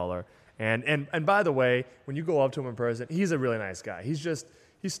Robbie Lawler. And by the way, when you go up to him in person, he's a really nice guy. He's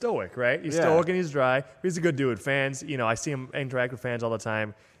stoic, right? He's stoic and he's dry. He's a good dude. Fans, I see him interact with fans all the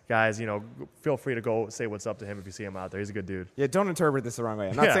time. Guys, feel free to go say what's up to him if you see him out there. He's a good dude. Yeah, don't interpret this the wrong way.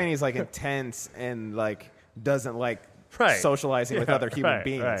 I'm not saying he's like intense and like doesn't like socializing with other human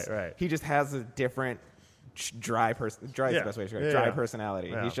beings. Right. He just has a different dry is the best way to describe it. Dry personality.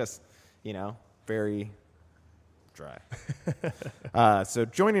 Yeah. He's just, very dry. So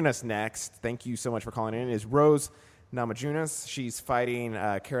joining us next, thank you so much for calling in, is Rosa Namajunas. She's fighting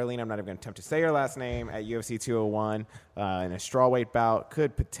Carolina, I'm not even going to attempt to say her last name, at UFC 201 in a strawweight bout.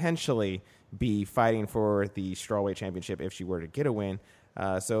 Could potentially be fighting for the strawweight championship if she were to get a win.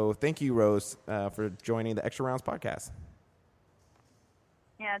 So thank you, Rose, for joining the Extra Rounds podcast.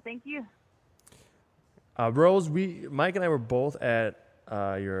 Yeah, thank you. Rose, Mike and I were both at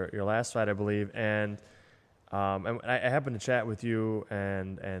your last fight, I believe, and I happened to chat with you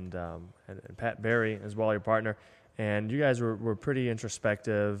and Pat Berry as well, your partner, and you guys were pretty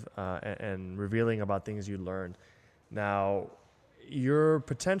introspective and revealing about things you learned. Now, you're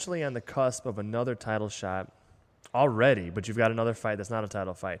potentially on the cusp of another title shot already, but you've got another fight that's not a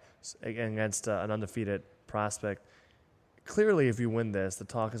title fight against an undefeated prospect. Clearly, if you win this, the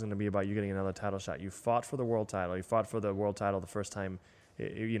talk is going to be about you getting another title shot. You fought for the world title. You fought for the world title the first time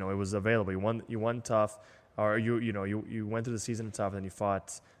it was available. You won tough, or you went through the season tough, and then you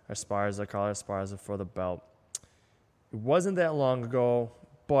fought Carla Esparza for the belt. It wasn't that long ago,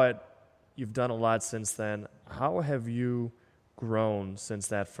 but you've done a lot since then. How have you grown since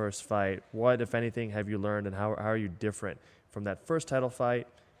that first fight? What, if anything, have you learned, and how are you different from that first title fight,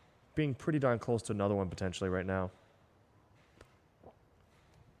 being pretty darn close to another one potentially right now?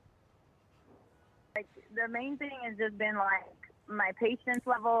 Like, the main thing has just been like my patience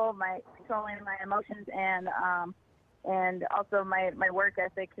level, my controlling my emotions, and also my work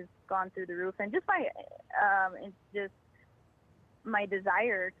ethic has gone through the roof, and just it's just my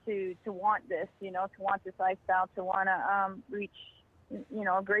desire to want this, to want this lifestyle, to want to reach,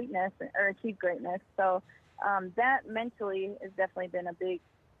 greatness or achieve greatness. So that mentally has definitely been a big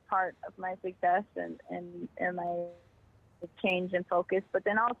part of my success and my change in focus. But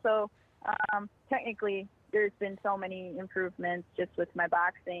then also, technically, there's been so many improvements just with my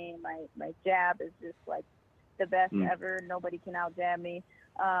boxing. My jab is just like the best ever. Nobody can out jab me.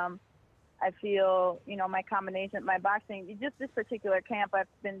 I feel, my combination, my boxing, just this particular camp, I've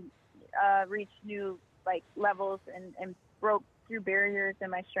been reached new levels and broke through barriers in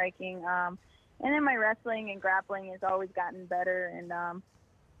my striking. And then my wrestling and grappling has always gotten better. And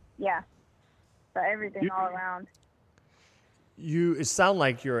so everything all around. It sounds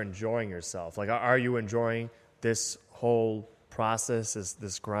like you're enjoying yourself. Like, are you enjoying this whole process,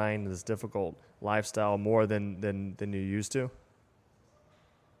 this grind, this difficult lifestyle more than you used to?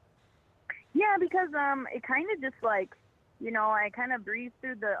 Yeah, because it kind of just I kind of breezed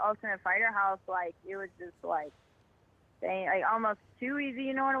through the Ultimate Fighter house like it was just almost too easy.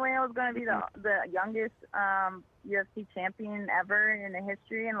 In a way, I was going to be the youngest UFC champion ever in the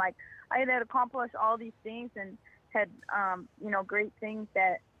history, and I had accomplished all these things and had great things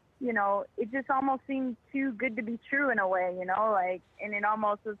that it just almost seemed too good to be true in a way, and it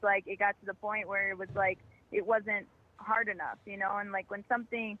almost was it got to the point where it was it wasn't hard enough, and when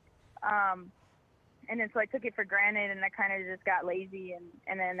something and then so I took it for granted, and I kind of just got lazy,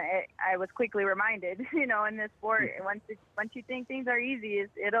 and then I was quickly reminded, in this sport, once you think things are easy,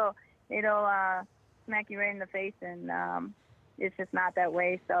 it'll smack you right in the face, and it's just not that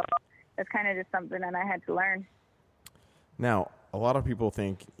way. So that's kind of just something that I had to learn. Now, a lot of people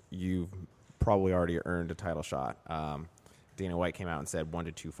think you've probably already earned a title shot. Dana White came out and said 1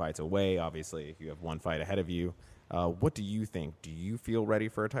 to 2 fights away. Obviously, you have one fight ahead of you. What do you think? Do you feel ready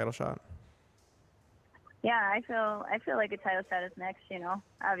for a title shot? Yeah, I feel like a title shot is next.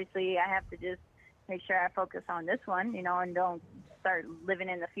 Obviously, I have to just make sure I focus on this one, and don't start living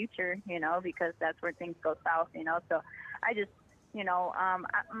in the future, because that's where things go south, So I just,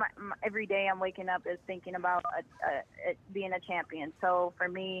 every day I'm waking up is thinking about being a champion. So for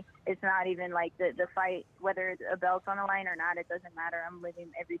me, it's not even the fight, whether a belt's on the line or not. It doesn't matter. I'm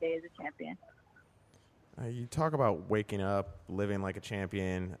living every day as a champion. You talk about waking up, living like a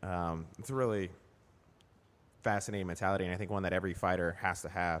champion. It's a really fascinating mentality, and I think one that every fighter has to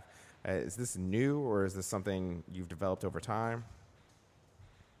have. Is this new, or is this something you've developed over time?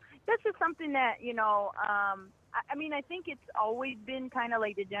 That's just something that, I think it's always been kind of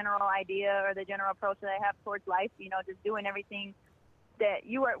the general idea or the general approach that I have towards life, just doing everything that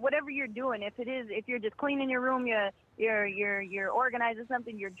whatever you're doing, if you're just cleaning your room, you're organizing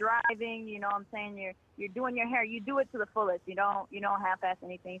something, you're driving, you're doing your hair, you do it to the fullest. You don't half-ass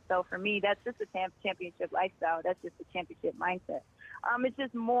anything. So for me, that's just a championship lifestyle. That's just a championship mindset. It's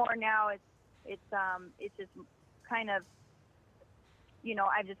just more now. It's just kind of,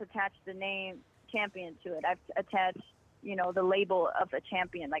 I've just attached the name champion to it. I've attached, the label of a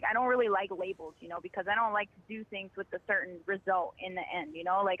champion. I don't really like labels, because I don't like to do things with a certain result in the end,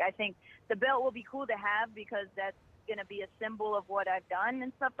 I think the belt will be cool to have because that's going to be a symbol of what I've done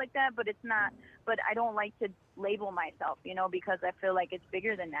and stuff like that, but it's not, but I don't like to label myself, because I feel like it's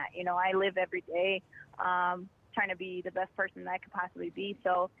bigger than that. I live every day trying to be the best person that I could possibly be.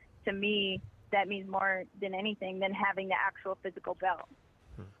 So to me, that means more than anything than having the actual physical belt.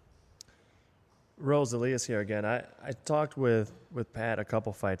 Rosa, Elias here again. I talked with Pat a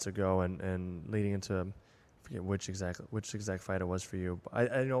couple fights ago and leading into, I forget which exact fight it was for you.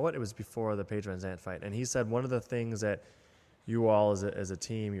 I know what, it was before the Pedro and Zant fight. And he said one of the things that you all as a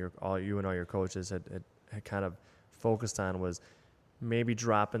team, you and all your coaches had kind of focused on was maybe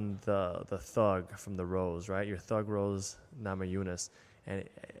dropping the thug from the Rose, right? Your thug Rose, Namajunas. And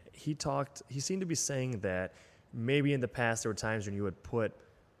he seemed to be saying that maybe in the past there were times when you would put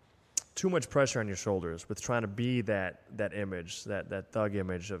too much pressure on your shoulders with trying to be that image, that thug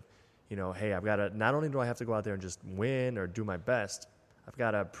image of, hey, I've got to, not only do I have to go out there and just win or do my best, I've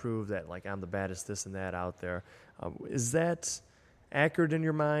got to prove that I'm the baddest this and that out there. Is that accurate in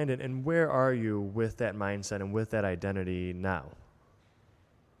your mind? And where are you with that mindset and with that identity now?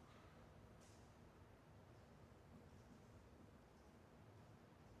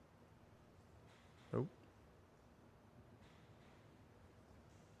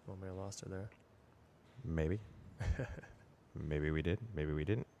 Oh, may have lost her there. Maybe. Maybe we did. Maybe we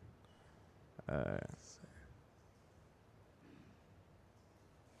didn't.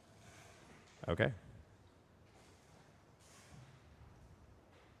 Okay.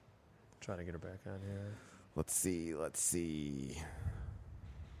 Trying to get her back on here. Let's see.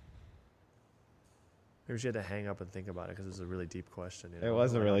 Maybe she had to hang up and think about it because it was a really deep question. You It know?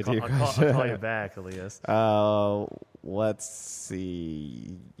 was a really deep I'll question. call you back, Elias. Let's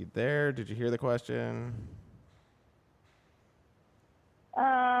see. You there? Did you hear the question?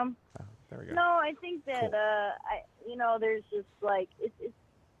 There we go. No, I think that there's just like it's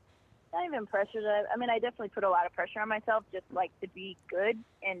not even pressure. I mean, I definitely put a lot of pressure on myself, just like to be good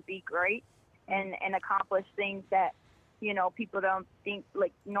and be great and accomplish things that people don't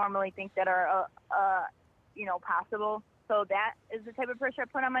normally think that are possible. So that is the type of pressure I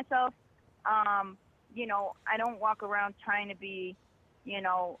put on myself. I don't walk around trying to be,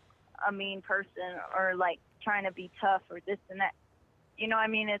 a mean person or like trying to be tough or this and that. I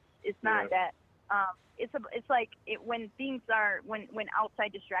mean, it's not that. It's like when things are when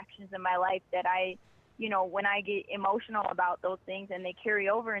outside distractions in my life that I, when I get emotional about those things and they carry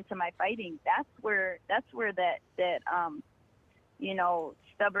over into my fighting, that's where that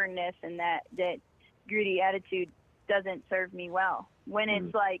stubbornness and that gritty attitude doesn't serve me well. When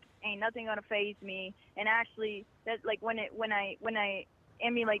it's like ain't nothing gonna faze me, and actually that's like when I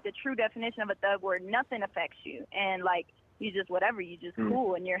emulate the true definition of a thug, where nothing affects you and like you just whatever, you just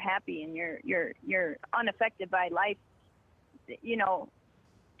cool and you're happy and you're unaffected by life, but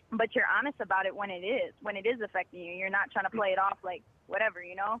you're honest about it when it is affecting you. You're not trying to play it off like whatever,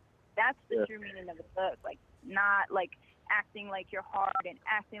 that's the true meaning of a thug. Like not like acting like you're hard and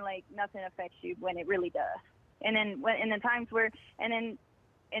acting like nothing affects you when it really does. And then in the times where and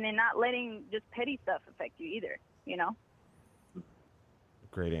then not letting just petty stuff affect you either,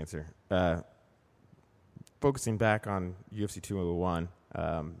 Great answer. Focusing back on UFC 201,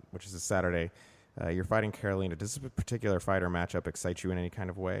 which is a Saturday, you're fighting Carolina. Does this particular fighter matchup excite you in any kind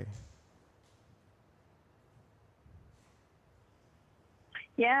of way?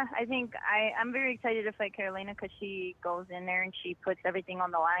 Yeah, I think I'm very excited to fight Carolina because she goes in there and she puts everything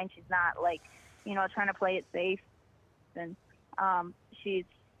on the line. She's not like, trying to play it safe. And she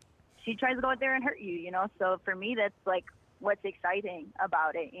tries to go out there and hurt you, So for me, that's like what's exciting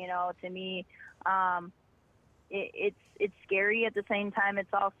about it. To me, it's scary at the same time.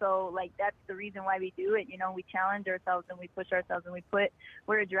 It's also like that's the reason why we do it. We challenge ourselves and we push ourselves and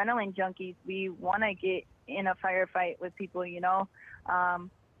we're adrenaline junkies. We want to get in a firefight with people,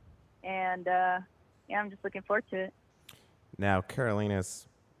 I'm just looking forward to it. Now, Carolina's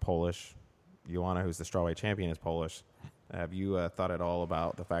Polish. Joanna, who's the strawweight champion, is Polish. Have you thought at all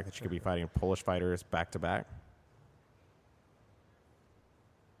about the fact that you could be fighting Polish fighters back to back?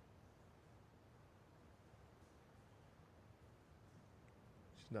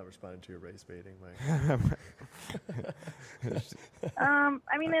 Not responding to your race baiting, Mike.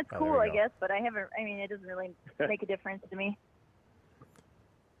 I mean, that's cool, I guess, but it doesn't really make a difference to me.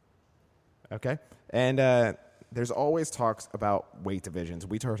 Okay. And there's always talks about weight divisions.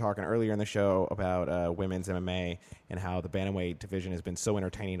 We were talking earlier in the show about women's MMA and how the bantamweight division has been so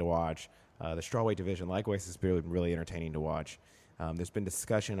entertaining to watch. The strawweight division, likewise, has been really entertaining to watch. There's been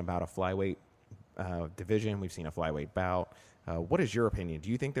discussion about a flyweight division. We've seen a flyweight bout. What is your opinion? Do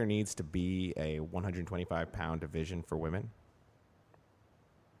you think there needs to be a 125-pound division for women?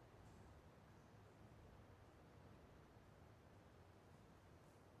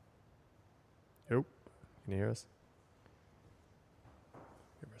 Nope. Can you hear us?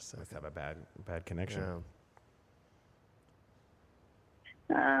 Give her a second. Must have a bad connection. Yeah.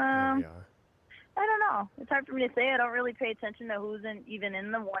 There we are. I don't know. It's hard for me to say. I don't really pay attention to who's even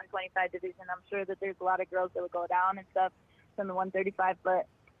in the 125 division. I'm sure that there's a lot of girls that would go down and stuff from the 135, but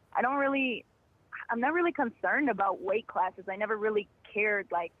I'm not really concerned about weight classes. I never really cared.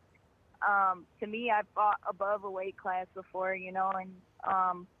 Like, to me, I fought above a weight class before, and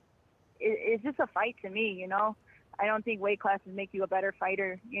it's just a fight to me, I don't think weight classes make you a better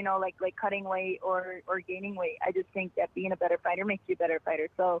fighter, like cutting weight or gaining weight. I just think that being a better fighter makes you a better fighter.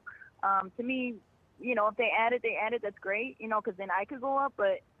 So, to me, if they add it, that's great, because then I could go up,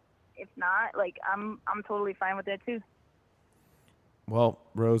 but if not, like, I'm totally fine with that too. Well,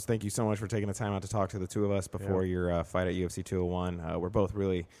 Rose, thank you so much for taking the time out to talk to the two of us before your fight at UFC 201. We're both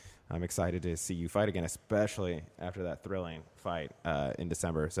really excited to see you fight again, especially after that thrilling fight in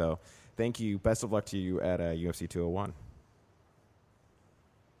December. So thank you. Best of luck to you at UFC 201.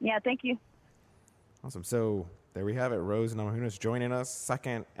 Yeah, thank you. Awesome. So there we have it. Rose Namajunas joining us,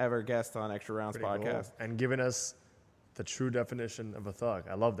 second ever guest on Extra Rounds Pretty podcast. cool. And giving us the true definition of a thug.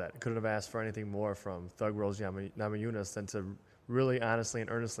 I love that. Couldn't have asked for anything more from Thug Rose Namajunas than to really honestly and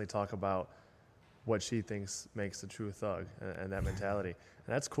earnestly talk about what she thinks makes a true thug and that mentality.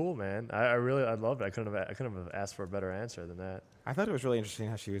 And that's cool, man. I loved it. I couldn't have asked for a better answer than that. I thought it was really interesting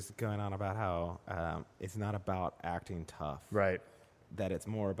how she was going on about how it's not about acting tough. Right. That it's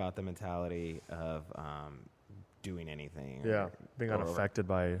more about the mentality of doing anything. Yeah, being unaffected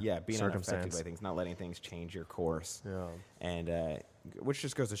by being circumstance. unaffected by things, not letting things change your course. Yeah. And which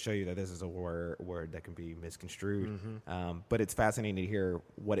just goes to show you that this is a word that can be misconstrued. Mm-hmm. But it's fascinating to hear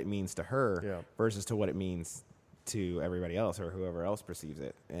what it means to her versus to what it means to everybody else or whoever else perceives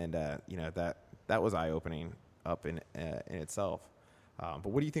it. And that was eye-opening up in itself. But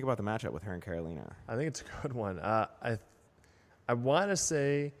what do you think about the matchup with her and Carolina? I think it's a good one. I want to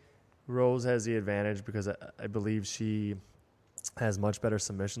say Rose has the advantage because I believe she has much better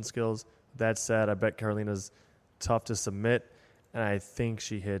submission skills. That said, I bet Carolina's tough to submit, and I think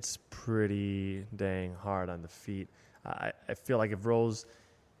she hits pretty dang hard on the feet. I feel like if Rose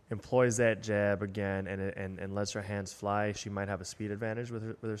employs that jab again and lets her hands fly, she might have a speed advantage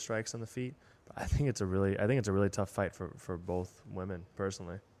with her strikes on the feet. But I think it's a really tough fight for both women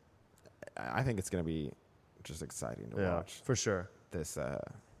personally. I think it's going to be just exciting to watch. For sure. This,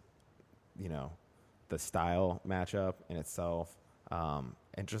 the style matchup in itself,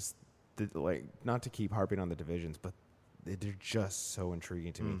 and just not to keep harping on the divisions, but they're just so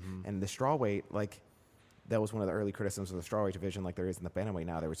intriguing to me. And the strawweight, that was one of the early criticisms of the strawweight division, like there is in the bantamweight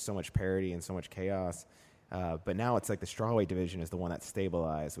now. There was so much parity and so much chaos, but now it's like the strawweight division is the one that's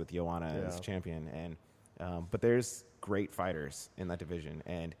stabilized with Joanna as champion, and but there's great fighters in that division,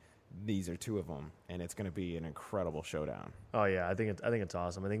 and these are two of them, and it's going to be an incredible showdown. Oh yeah, I think it's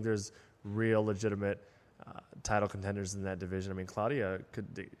awesome. I think there's real legitimate title contenders in that division. I mean, Claudia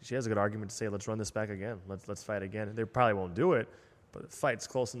she has a good argument to say, let's run this back again. Let's fight again. They probably won't do it, but the fight's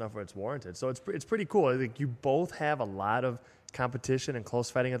close enough where it's warranted. So it's pretty cool. I think you both have a lot of competition and close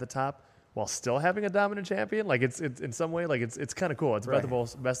fighting at the top while still having a dominant champion. It's in some way, it's kind of cool. It's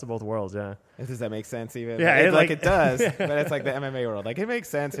best of both worlds, yeah. Does that make sense even? Yeah. It does, but it's like the MMA world. It makes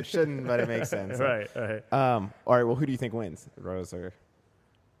sense. It shouldn't, but it makes sense. Right. All right, well, who do you think wins, Rose or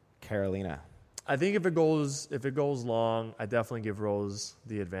Carolina? I think if it goes long, I definitely give Rose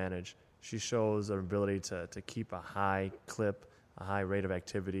the advantage. She shows her ability to keep a high clip, a high rate of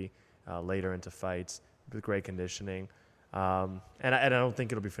activity later into fights with great conditioning. And I don't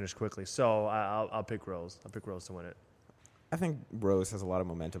think it'll be finished quickly. So I'll pick Rose. I'll pick Rose to win it. I think Rose has a lot of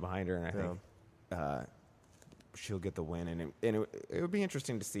momentum behind her, and I think she'll get the win. And it would be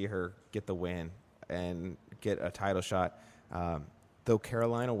interesting to see her get the win and get a title shot. Though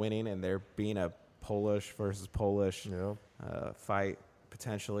Carolina winning and there being a Polish versus Polish fight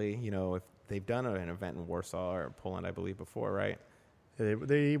potentially, if they've done an event in Warsaw or Poland, I believe, before, right? Yeah,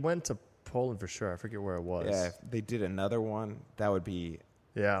 they went to Poland for sure. I forget where it was. Yeah, if they did another one, that would be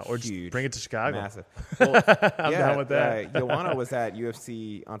or huge, just bring it to Chicago. Massive. Well, I'm down with that. Joanna was at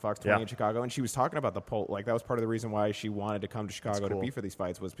UFC on Fox 20 in Chicago, and she was talking about the that was part of the reason why she wanted to come to Chicago to be for these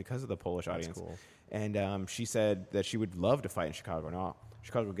fights was because of the Polish audience. Cool. And she said that she would love to fight in Chicago. Now,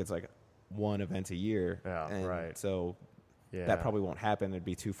 Chicago gets one event a year. Yeah, and so that probably won't happen. It'd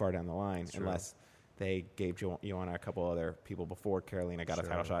be too far down the line unless they gave Joanna a couple other people before Carolina got a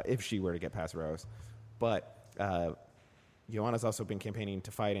title shot if she were to get past Rose. But Joanna's also been campaigning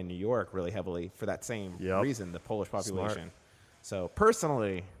to fight in New York really heavily for that same reason, the Polish population. Smart. So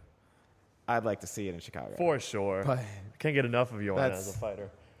personally, I'd like to see it in Chicago. For sure. But can't get enough of Joanna as a fighter.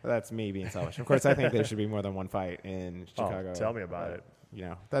 That's me being selfish. Of course, I think there should be more than one fight in Chicago. Tell me about it.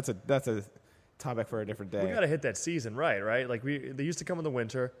 That's a topic for a different day. We got to hit that season right? They used to come in the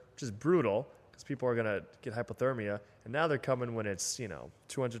winter, which is brutal because people are going to get hypothermia. And now they're coming when it's,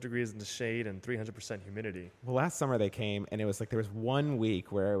 200 degrees in the shade and 300% humidity. Well, last summer they came, and it was there was 1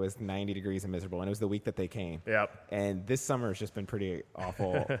 week where it was 90 degrees and miserable, and it was the week that they came. Yep. And this summer has just been pretty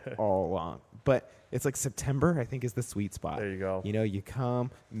awful all along. But it's September, I think, is the sweet spot. There you go. You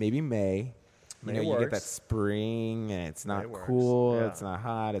come, maybe May. You get that spring, and it's not cool, it's not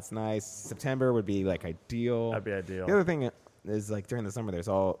hot, it's nice. September would be, ideal. That'd be ideal. The other thing is, during the summer,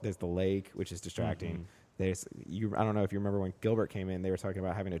 there's the lake, which is distracting. Mm-hmm. I don't know if you remember when Gilbert came in, they were talking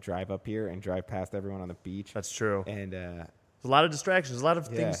about having to drive up here and drive past everyone on the beach. That's true. And there's a lot of distractions, a lot of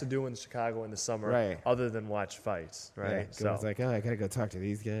things to do in Chicago in the summer other than watch fights, right? Yeah, so it's I got to go talk to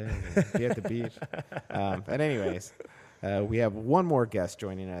these guys and be at the beach. But anyways, we have one more guest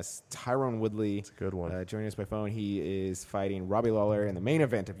joining us, Tyron Woodley. It's a good one. Joining us by phone. He is fighting Robbie Lawler in the main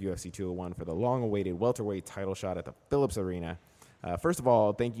event of UFC 201 for the long-awaited welterweight title shot at the Phillips Arena. First of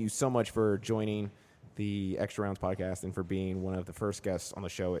all, thank you so much for joining the Extra Rounds podcast and for being one of the first guests on the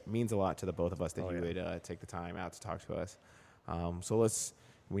show. It means a lot to the both of us that you would take the time out to talk to us.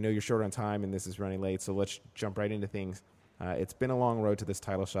 We know you're short on time and this is running late, so let's jump right into things. It's been a long road to this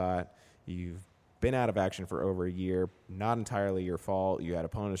title shot. You've been out of action for over a year, not entirely your fault. You had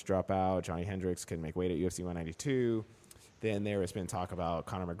opponents drop out. Johnny Hendricks couldn't make weight at UFC 192. Then there has been talk about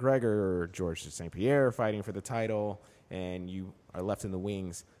Conor McGregor or George St. Pierre fighting for the title, and you are left in the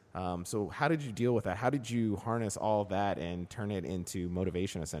wings. So how did you deal with that? How did you harness all that and turn it into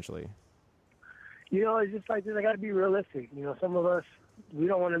motivation, essentially? It's just like this. I got to be realistic. Some of us, we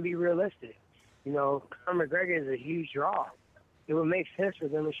don't want to be realistic. Conor McGregor is a huge draw. It would make sense for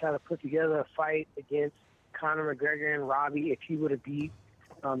them to try to put together a fight against Conor McGregor and Robbie if he would have beat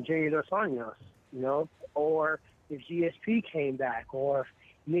Junior Dos Anjos, or if GSP came back, or if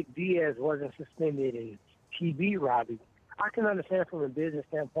Nick Diaz wasn't suspended and he beat Robbie. I can understand from a business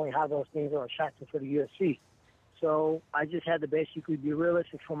standpoint how those things are attractive for the UFC. So I just had to basically be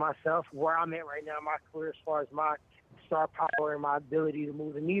realistic for myself, where I'm at right now in my career as far as my star power and my ability to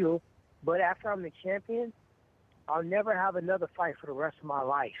move the needle. But after I'm the champion, I'll never have another fight for the rest of my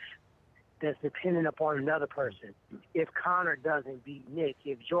life that's dependent upon another person. If Conor doesn't beat Nick,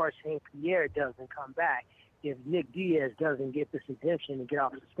 if George St. Pierre doesn't come back, if Nick Diaz doesn't get this exemption and get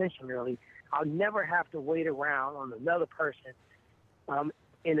off suspension early, I'll never have to wait around on another person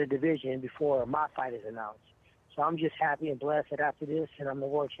in a division before my fight is announced. So I'm just happy and blessed that after this, and I'm the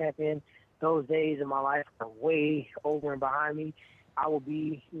world champion, those days in my life are way over and behind me. I will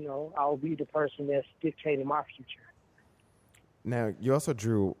be the person that's dictating my future. Now, you also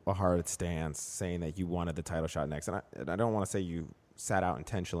drew a hard stance saying that you wanted the title shot next. And I don't want to say you sat out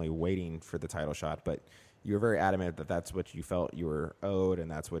intentionally waiting for the title shot, but you were very adamant that that's what you felt you were owed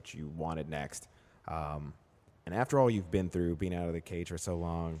and that's what you wanted next. And after all you've been through, being out of the cage for so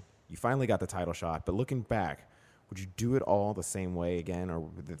long, you finally got the title shot. But looking back, would you do it all the same way again, or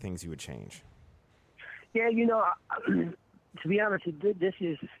were there things you would change? Yeah, to be honest, this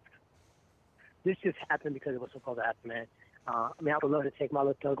just happened because it was supposed to happen, man. I would love to take my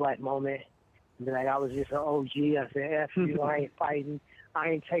little thug life moment and be like, I was just an OG. I said, F you, I ain't fighting. I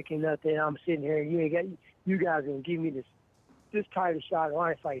ain't taking nothing. I'm sitting here. You guys gonna give me this title shot, or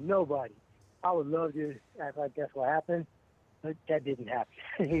I ain't fighting nobody. I would love to act like that's what happened, but that didn't happen.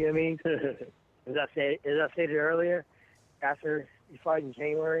 You know what I mean? As I said earlier, after the fight in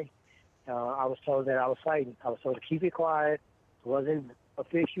January, I was told that I was fighting. I was told to keep it quiet. It wasn't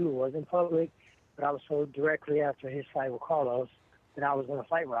official. It wasn't public. But I was told directly after his fight with Carlos that I was going to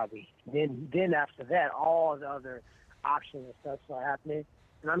fight Robbie. Then after that, all the other options and stuff started happening.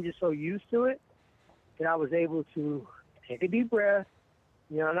 And I'm just so used to it that I was able to take a deep breath.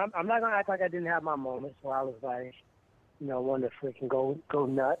 And I'm not going to act like I didn't have my moments where I was like, wanting to freaking go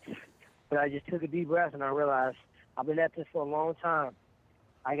nuts. But I just took a deep breath and I realized I've been at this for a long time.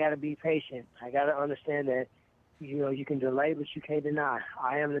 I got to be patient. I got to understand that, you can delay, but you can't deny.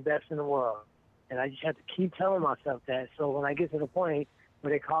 I am the best in the world. And I just have to keep telling myself that. So when I get to the point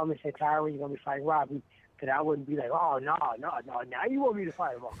where they call me and say, Tyron, you're going to be fighting Robbie, that I wouldn't be like, oh, no, now you want me to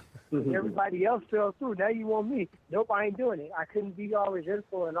fight him. Everybody else fell through. Now you want me. Nope, I ain't doing it. I couldn't be all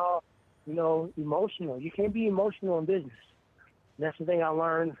resentful and all, emotional. You can't be emotional in business. And that's the thing I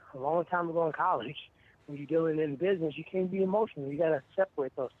learned a long time ago in college. When you're dealing in business, you can't be emotional. You got to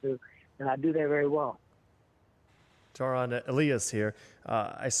separate those two, and I do that very well. Tyron, Elias here.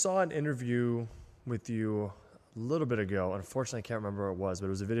 I saw an interview with you a little bit ago. Unfortunately, I can't remember what it was, but it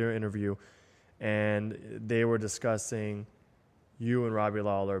was a video interview, and they were discussing you and Robbie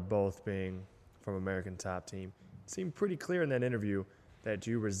Lawler both being from American Top Team. It seemed pretty clear in that interview that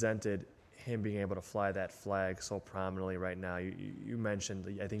you resented him being able to fly that flag so prominently right now. You mentioned,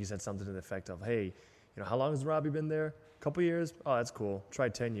 I think you said something to the effect of, hey, how long has Robbie been there? A couple years? Oh, that's cool. Try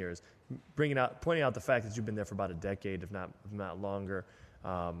 10 years. Pointing out the fact that you've been there for about a decade, if not longer,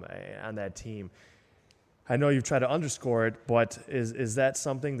 on that team. I know you've tried to underscore it, but is that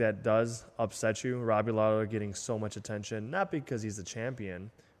something that does upset you, Robbie Lawler getting so much attention, not because he's the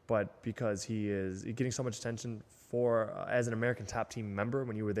champion, but because he is getting so much attention for as an American Top Team member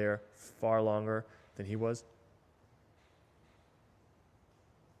when you were there far longer than he was?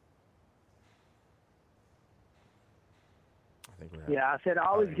 Yeah, I said I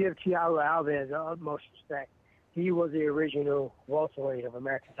always give Thiago Alves the utmost respect. He was the original welterweight of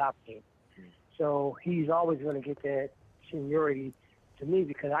American Top Team. So he's always going to get that seniority to me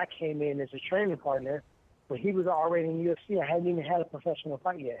because I came in as a training partner when he was already in UFC. I hadn't even had a professional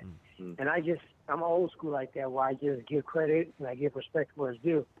fight yet. Mm-hmm. And I'm old school like that where I just give credit and I give respect where it's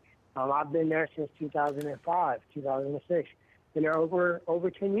due. I've been there since 2005, 2006. Been there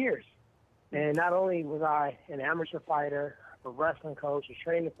over 10 years. And not only was I an amateur fighter, a wrestling coach, a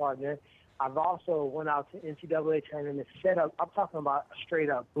training partner, I've also went out to NCAA tournaments, set up, I'm talking about a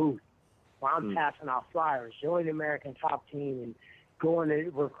straight-up booth where I'm passing out flyers, join the American Top Team, and going to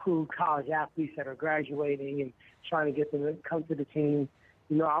recruit college athletes that are graduating and trying to get them to come to the team.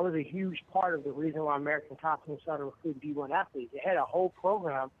 You know, I was a huge part of the reason why American Top Team started recruiting D1 athletes. It had a whole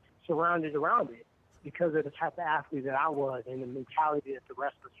program surrounded around it because of the type of athlete that I was and the mentality that the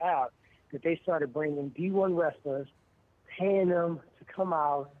wrestlers have, that they started bringing D1 wrestlers, paying them to come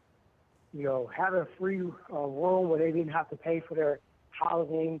out, you know, having a free room where they didn't have to pay for their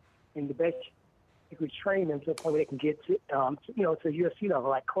housing, and the best you could train them to the point where they can get to, you know, to UFC level.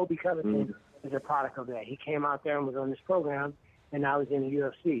 Like Kobe Covington is a product of that. He came out there and was on this program, and now he's in the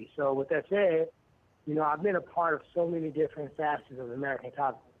UFC. So with that said, you know, I've been a part of so many different facets of the American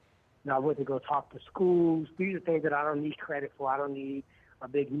Top Team. You know, I went to go talk to schools. These are things that I don't need credit for. I don't need a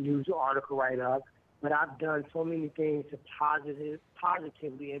big news article write-up. But I've done so many things to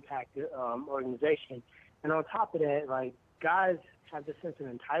positively impact the organization. And on top of that, like, guys have this sense of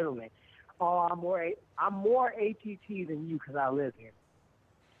entitlement. Oh, I'm more ATT than you because I live here.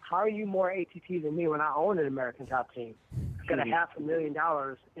 How are you more ATT than me when I own an American Top Team? I've got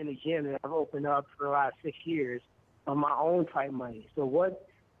 $500,000 in a gym that I've opened up for the last 6 years of my own type money. So what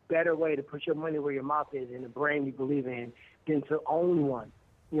better way to put your money where your mouth is in the brand you believe in than to own one?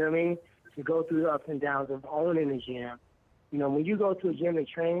 You know what I mean? To go through the ups and downs of owning a gym. You know, when you go to a gym and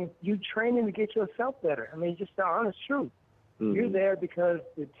train, you training to get yourself better. I mean, just the honest truth. You're there because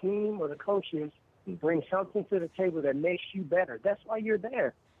the team or the coaches bring something to the table that makes you better. That's why you're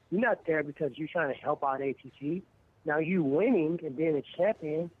there. You're not there because you're trying to help out ATT. Now, you winning and being a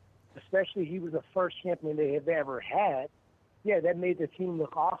champion, especially he was the first champion they have ever had, yeah, that made the team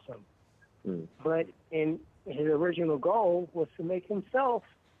look awesome. But his original goal was to make himself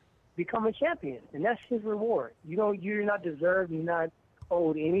become a champion, and that's his reward. You're not deserved, you're not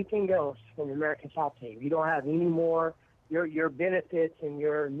owed anything else from the American Top Team. You don't have any more. Your benefits and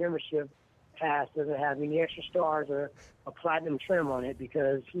your membership pass doesn't have any extra stars or a platinum trim on it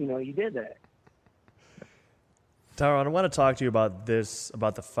because, you know, you did that. Tyron, I want to talk to you about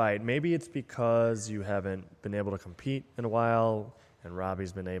the fight. Maybe it's because you haven't been able to compete in a while, and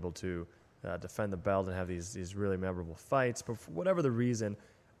Robbie's been able to defend the belt and have these really memorable fights. But for whatever the reason,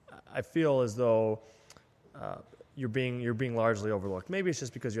 I feel as though you're being largely overlooked. Maybe it's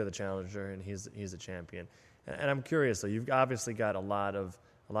just because you're the challenger and he's the champion. And I'm curious, though, you've obviously got a lot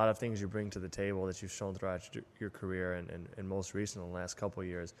of things you bring to the table that you've shown throughout your career and most recently in the last couple of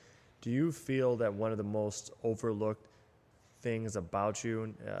years. Do you feel that one of the most overlooked things about you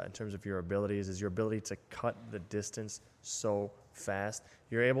in terms of your abilities is your ability to cut the distance so fast?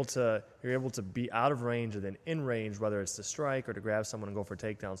 You're able to be out of range and then in range, whether it's to strike or to grab someone and go for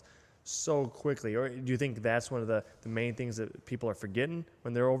takedowns, so quickly. Or do you think that's one of the main things that people are forgetting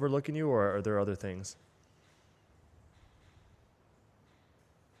when they're overlooking you, or are there other things?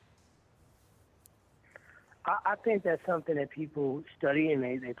 I think that's something that people study and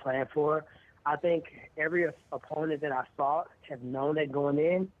they plan for. I think every opponent that I fought have known that going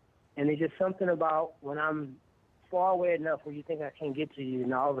in, and it's just something about when I'm far away enough where you think I can't get to you,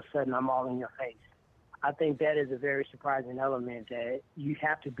 and all of a sudden I'm all in your face. I think that is a very surprising element that you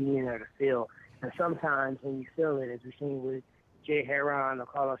have to be in there to feel. And sometimes when you feel it, as we've seen with Jay Heron or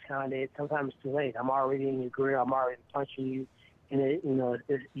Carlos Condit, sometimes it's too late. I'm already in your grill. I'm already punching you, and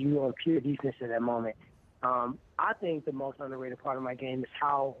you're on pure defense at that moment. I think the most underrated part of my game is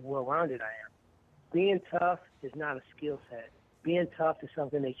how well-rounded I am. Being tough is not a skill set. Being tough is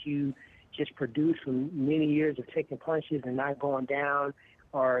something that you just produce from many years of taking punches and not going down,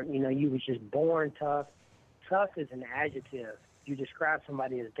 or, you know, you was just born tough. Tough is an adjective. You describe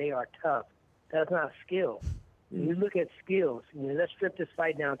somebody as they are tough. That's not a skill. When you look at skills, you know, let's strip this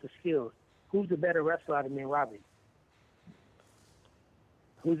fight down to skills. Who's the better wrestler out of me and Robbie?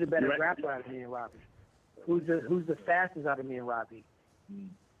 Who's the better grappler out of me and Robbie? Who's the fastest out of me and Robbie?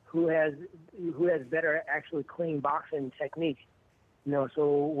 Who has better actually clean boxing technique? You know,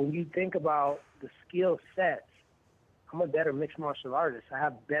 so when you think about the skill sets, I'm a better mixed martial artist. I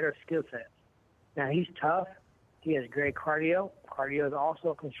have better skill sets. Now, he's tough. He has great cardio. Cardio is also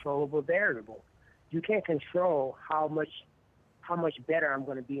a controllable variable. You can't control how much better I'm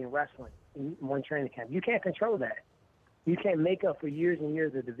going to be in wrestling in one training camp. You can't control that. You can't make up for years and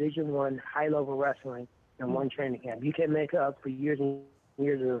years of Division I high-level wrestling in one training camp. You can't make up for years and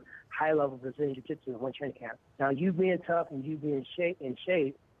years of high-level Brazilian Jiu-Jitsu in one training camp. Now, you being tough and you being in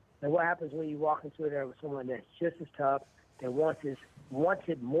shape, and what happens when you walk into there with someone that's just as tough, that wants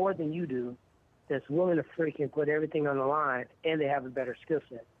it more than you do, that's willing to freaking put everything on the line, and they have a better skill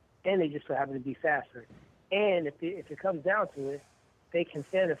set? and they just so happen to be faster. And if it comes down to it, they can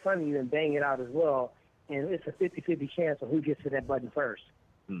stand in front of you and bang it out as well, and it's a 50-50 chance of who gets to that button first.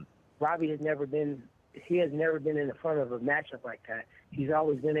 Robbie has never been in the front of a matchup like that. He's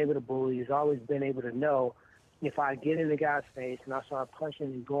always been able to bully. He's always been able to know if I get in the guy's face and I start punching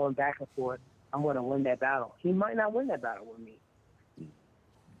and going back and forth, I'm going to win that battle. He might not win that battle with me.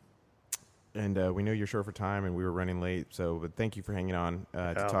 And we know you're short for time, and we were running late, but thank you for hanging on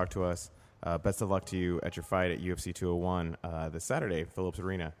to talk to us. Best of luck to you at your fight at UFC 201 this Saturday, Phillips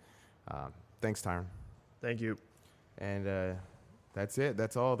Arena. Thanks, Tyron. Thank you. And that's it.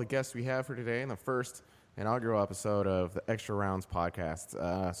 That's all the guests we have for today in the first inaugural episode of the Extra Rounds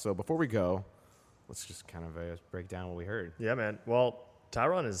podcast. So before we go, let's just kind of break down what we heard. Yeah, man. Well,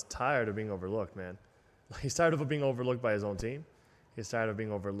 Tyron is tired of being overlooked, man. He's tired of being overlooked by his own team. He's tired of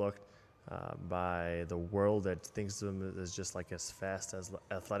being overlooked by the world that thinks of him as just like as fast as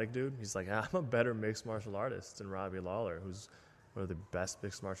athletic dude. He's like, I'm a better mixed martial artist than Robbie Lawler, who's one of the best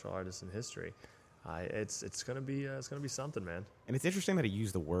mixed martial artists in history. It's gonna be something, man. And it's interesting that he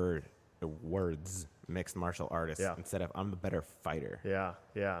used the words mixed martial artist instead of I'm the better fighter.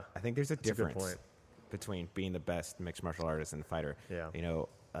 Yeah. I think there's a That's difference a good point. between being the best mixed martial artist and fighter. Yeah.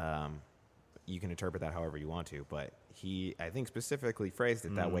 You can interpret that however you want to, but he, I think, specifically phrased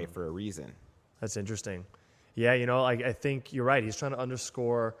it that way for a reason. That's interesting. Yeah, I think you're right. He's trying to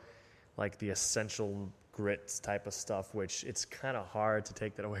underscore like the essential grits type of stuff, which it's kind of hard to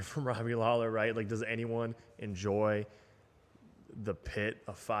take that away from Robbie Lawler, right? Like, does anyone enjoy the pit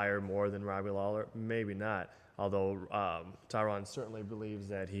of fire more than Robbie Lawler? Maybe not. Although Tyron certainly believes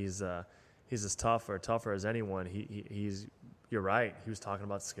that he's as tough or tougher as anyone. He's you're right. He was talking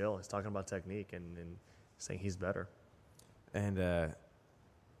about skill. He's talking about technique and saying he's better. And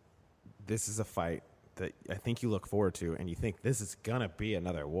this is a fight that I think you look forward to, and you think this is gonna be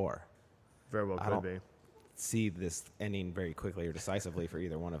another war. Very well could be. See this ending very quickly or decisively for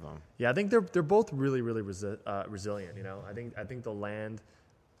either one of them. Yeah, I think they're both really resilient. I think they'll land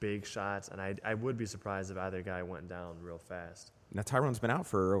big shots, and I would be surprised if either guy went down real fast. Now Tyron's been out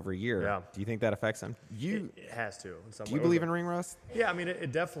for over a year. Yeah. Do you think that affects him? It has to. Do you believe in ring rust? Yeah, I mean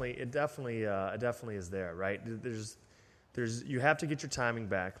it definitely is there, right? There's you have to get your timing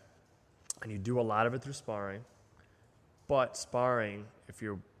back, and you do a lot of it through sparring. But sparring, if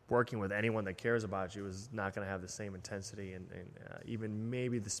you're working with anyone that cares about you, is not going to have the same intensity and even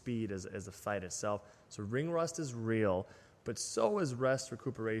maybe the speed as the fight itself. So ring rust is real, but so is rest,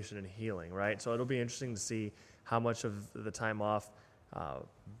 recuperation, and healing, right? So it'll be interesting to see how much of the time off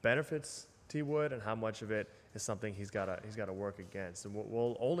benefits T. Wood and how much of it is something he's got to work against. And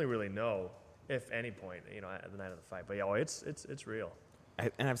we'll only really know if any point, at the night of the fight. But yeah, it's real.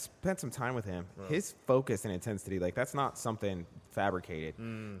 And I've spent some time with him. His focus and intensity, that's not something fabricated.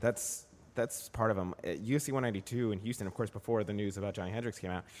 That's part of him. At UFC 192 in Houston, of course, before the news about Johnny Hendricks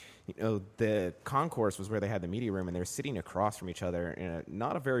came out, the concourse was where they had the media room, and they were sitting across from each other in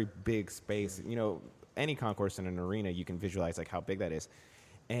not a very big space. Any concourse in an arena, you can visualize how big that is.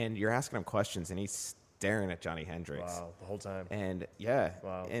 And you're asking him questions, and he's staring at Johnny Hendricks. Wow, the whole time. And yeah,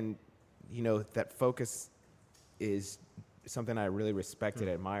 wow. And that focus is something I really respect and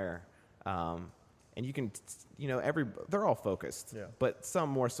admire. And you can, they're all focused, but some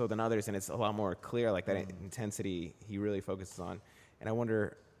more so than others, and it's a lot more clear, that intensity he really focuses on. And I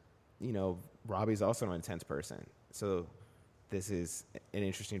wonder, Robbie's also an intense person, so this is an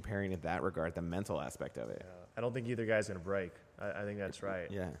interesting pairing in that regard, the mental aspect of it. Yeah. I don't think either guy's going to break. I think that's right.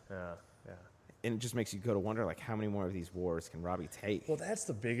 Yeah. Yeah. And it just makes you go to wonder, how many more of these wars can Robbie take? Well, that's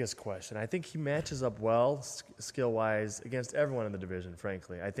the biggest question. I think he matches up well, skill-wise, against everyone in the division,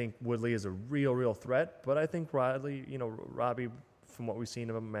 frankly. I think Woodley is a real threat, but I think Robbie, from what we've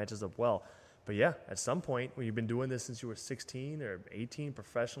seen of him, matches up well. But yeah, at some point, when you've been doing this since you were 16 or 18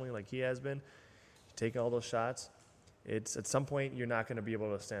 professionally like he has been, taking all those shots, it's at some point you're not going to be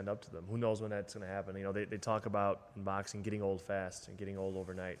able to stand up to them. Who knows when that's going to happen? They talk about in boxing getting old fast and getting old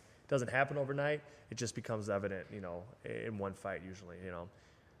overnight. Doesn't happen overnight. It just becomes evident, in one fight usually.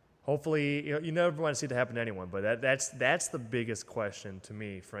 Hopefully, you never want to see it happen to anyone, but that's the biggest question to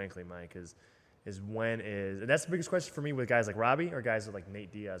me, frankly, Mike, is and that's the biggest question for me with guys like Robbie or guys like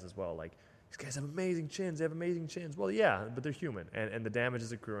Nate Diaz as well. These guys have amazing chins. They have amazing chins. Well, yeah, but they're human, and the damage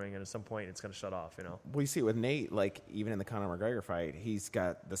is accruing, and at some point it's going to shut off. Well, you see with Nate, even in the Conor McGregor fight, he's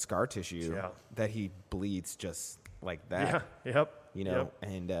got the scar tissue that he bleeds just like that. Yeah. Yep.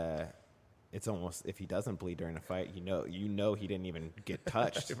 And it's almost, if he doesn't bleed during a fight, he didn't even get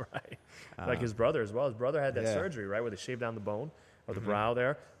touched. Right. Like his brother as well. His brother had that surgery, right, where they shaved down the bone or the brow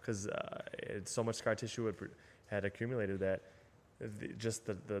there because so much scar tissue had accumulated that. just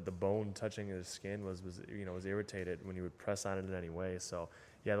the bone touching his skin was irritated when he would press on it in any way. So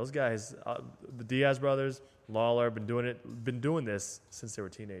yeah, those guys, the Diaz brothers, Lawler, been doing this since they were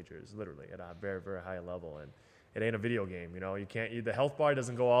teenagers, literally at a very, very high level. And it ain't a video game, you can't, the health bar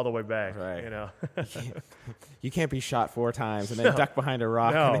doesn't go all the way back, right? You can't be shot 4 times and then duck behind a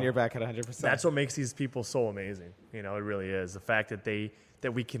rock and then you're back at 100%. That's what makes these people so amazing. It really is. The fact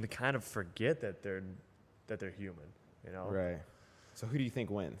that we can kind of forget that they're human, Right. So who do you think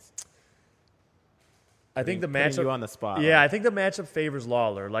wins? I think the matchup. You on the spot. Yeah, I think the matchup favors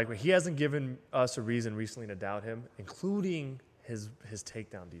Lawler. Like, he hasn't given us a reason recently to doubt him, including his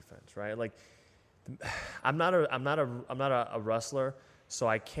takedown defense. Right? Like, I'm not a wrestler, so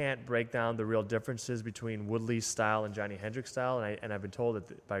I can't break down the real differences between Woodley's style and Johnny Hendricks' style. And I've been told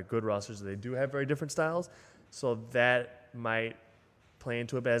that by good wrestlers that they do have very different styles. So that might play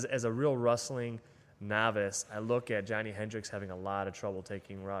into it. But as a real wrestling novice, I look at Johnny Hendricks having a lot of trouble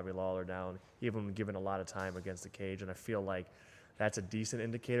taking Robbie Lawler down, even when given a lot of time against the cage. And I feel like that's a decent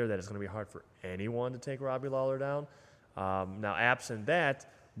indicator that it's going to be hard for anyone to take Robbie Lawler down. Now, absent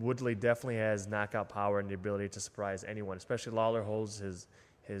that, Woodley definitely has knockout power and the ability to surprise anyone, especially Lawler holds his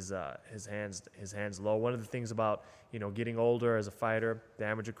hands low. One of the things about getting older as a fighter,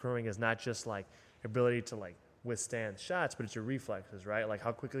 damage accruing, is not just like ability to like withstand shots, but it's your reflexes, right? Like,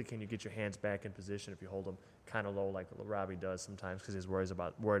 how quickly can you get your hands back in position if you hold them kind of low, like Robbie does sometimes, because he's worried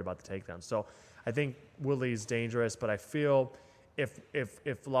about the takedown. So I think Woodley's dangerous, but I feel if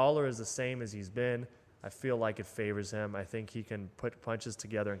Lawler is the same as he's been, I feel like it favors him. I think he can put punches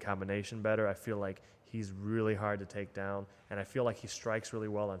together in combination better. I feel like he's really hard to take down, and I feel like he strikes really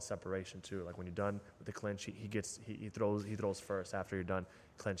well on separation too. Like, when you're done with the clinch, he throws first after you're done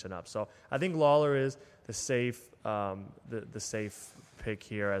clinching up. So I think Lawler is the safe pick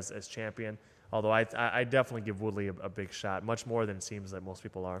here as champion. Although I definitely give Woodley a big shot, much more than it seems that most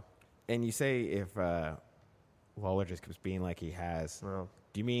people are. And you say if Lawler just keeps being like he has. Oh.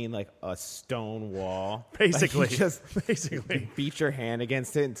 Do you mean like a stone wall? Basically. Like basically. Beat your hand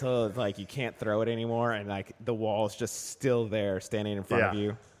against it until like you can't throw it anymore, and like the wall is just still there standing in front of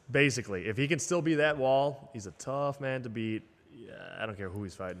you? Basically. If he can still be that wall, he's a tough man to beat. Yeah, I don't care who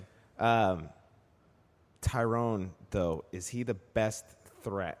he's fighting. Tyron, though, is he the best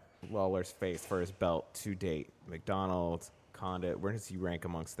threat Lawler's faced for his belt to date? McDonald, Condit, where does he rank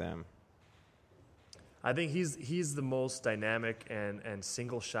amongst them? I think he's the most dynamic and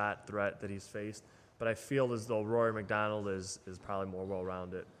single shot threat that he's faced, but I feel as though Rory McDonald is probably more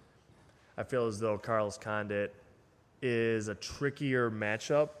well-rounded. I feel as though Carlos Condit is a trickier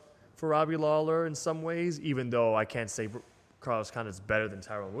matchup for Robbie Lawler in some ways, even though I can't say Carlos Condit's better than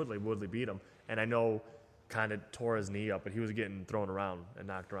Tyron Woodley. Woodley beat him, and I know Condit tore his knee up, but he was getting thrown around and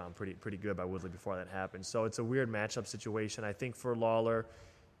knocked around pretty good by Woodley before that happened. So it's a weird matchup situation. I think for Lawler,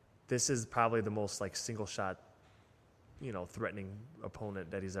 this is probably the most like single shot, threatening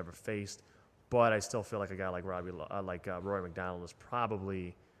opponent that he's ever faced. But I still feel like a guy like Rory McDonald is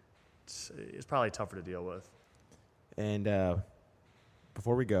probably tougher to deal with. And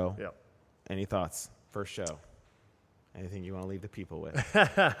before we go, yep. Any thoughts? First show. Anything you want to leave the people with?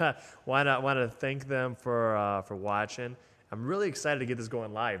 Want to thank them for watching. I'm really excited to get this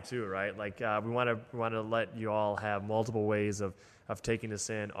going live too, right? Like we want to let you all have multiple ways of taking this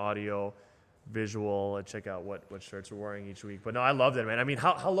in, audio, visual, and check out what shirts we're wearing each week. But no, I loved it, man. I mean,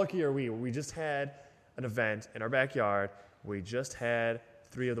 how lucky are we? We just had an event in our backyard. We just had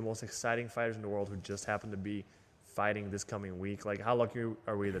 3 of the most exciting fighters in the world who just happened to be fighting this coming week. Like, how lucky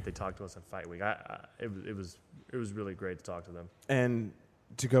are we that they talked to us on Fight Week? It was really great to talk to them. And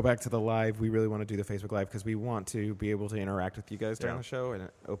to go back to the live, we really want to do the Facebook Live because we want to be able to interact with you guys during the show and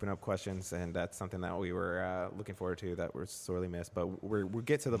open up questions, and that's something that we were looking forward to that we're sorely missed. But we'll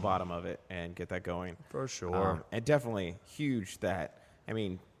get to the bottom of it and get that going. For sure. And definitely huge that,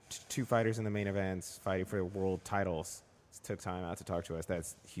 2 fighters in the main events fighting for world titles took time out to talk to us.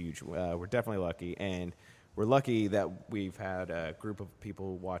 That's huge. We're definitely lucky, and we're lucky that we've had a group of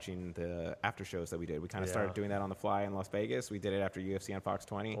people watching the after shows that we did. We kind of started doing that on the fly in Las Vegas. We did it after UFC on Fox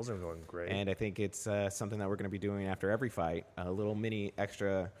 20. Those are going great. And I think it's something that we're going to be doing after every fight, a little mini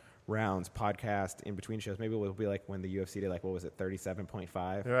extra rounds podcast in between shows. Maybe we'll be like when the UFC did, like, what was it,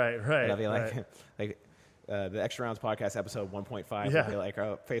 37.5? Right. That'll be like the extra rounds podcast episode 1.5 will be like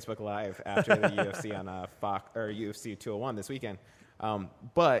our Facebook Live after the UFC on Fox or UFC 201 this weekend.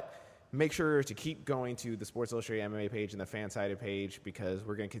 But make sure to keep going to the Sports Illustrated MMA page and the fan-sided page because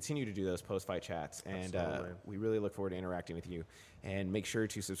we're going to continue to do those post-fight chats. And we really look forward to interacting with you. And make sure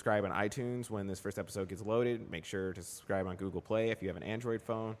to subscribe on iTunes when this first episode gets loaded. Make sure to subscribe on Google Play if you have an Android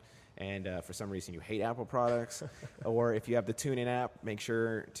phone. and for some reason you hate Apple products, or if you have the TuneIn app, make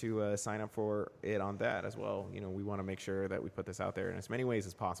sure to sign up for it on that as well. You know, we want to make sure that we put this out there in as many ways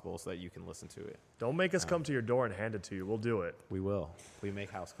as possible so that you can listen to it. Don't make us come to your door and hand it to you. We'll do it. We will. We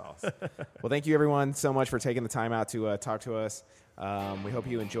make house calls. Well, thank you everyone so much for taking the time out to talk to us. We hope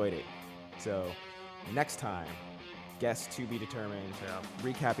you enjoyed it. So next time, guests to be determined,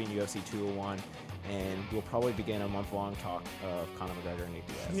 recapping UFC 201, and we'll probably begin a month-long talk of Conor McGregor and Nate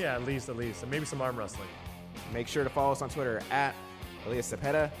Diaz. Yeah, at least. And maybe some arm wrestling. Make sure to follow us on Twitter at Elias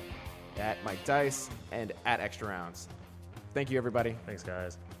Cepeda, at Mike Dice, and at Extra Rounds. Thank you, everybody. Thanks,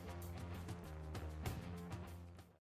 guys.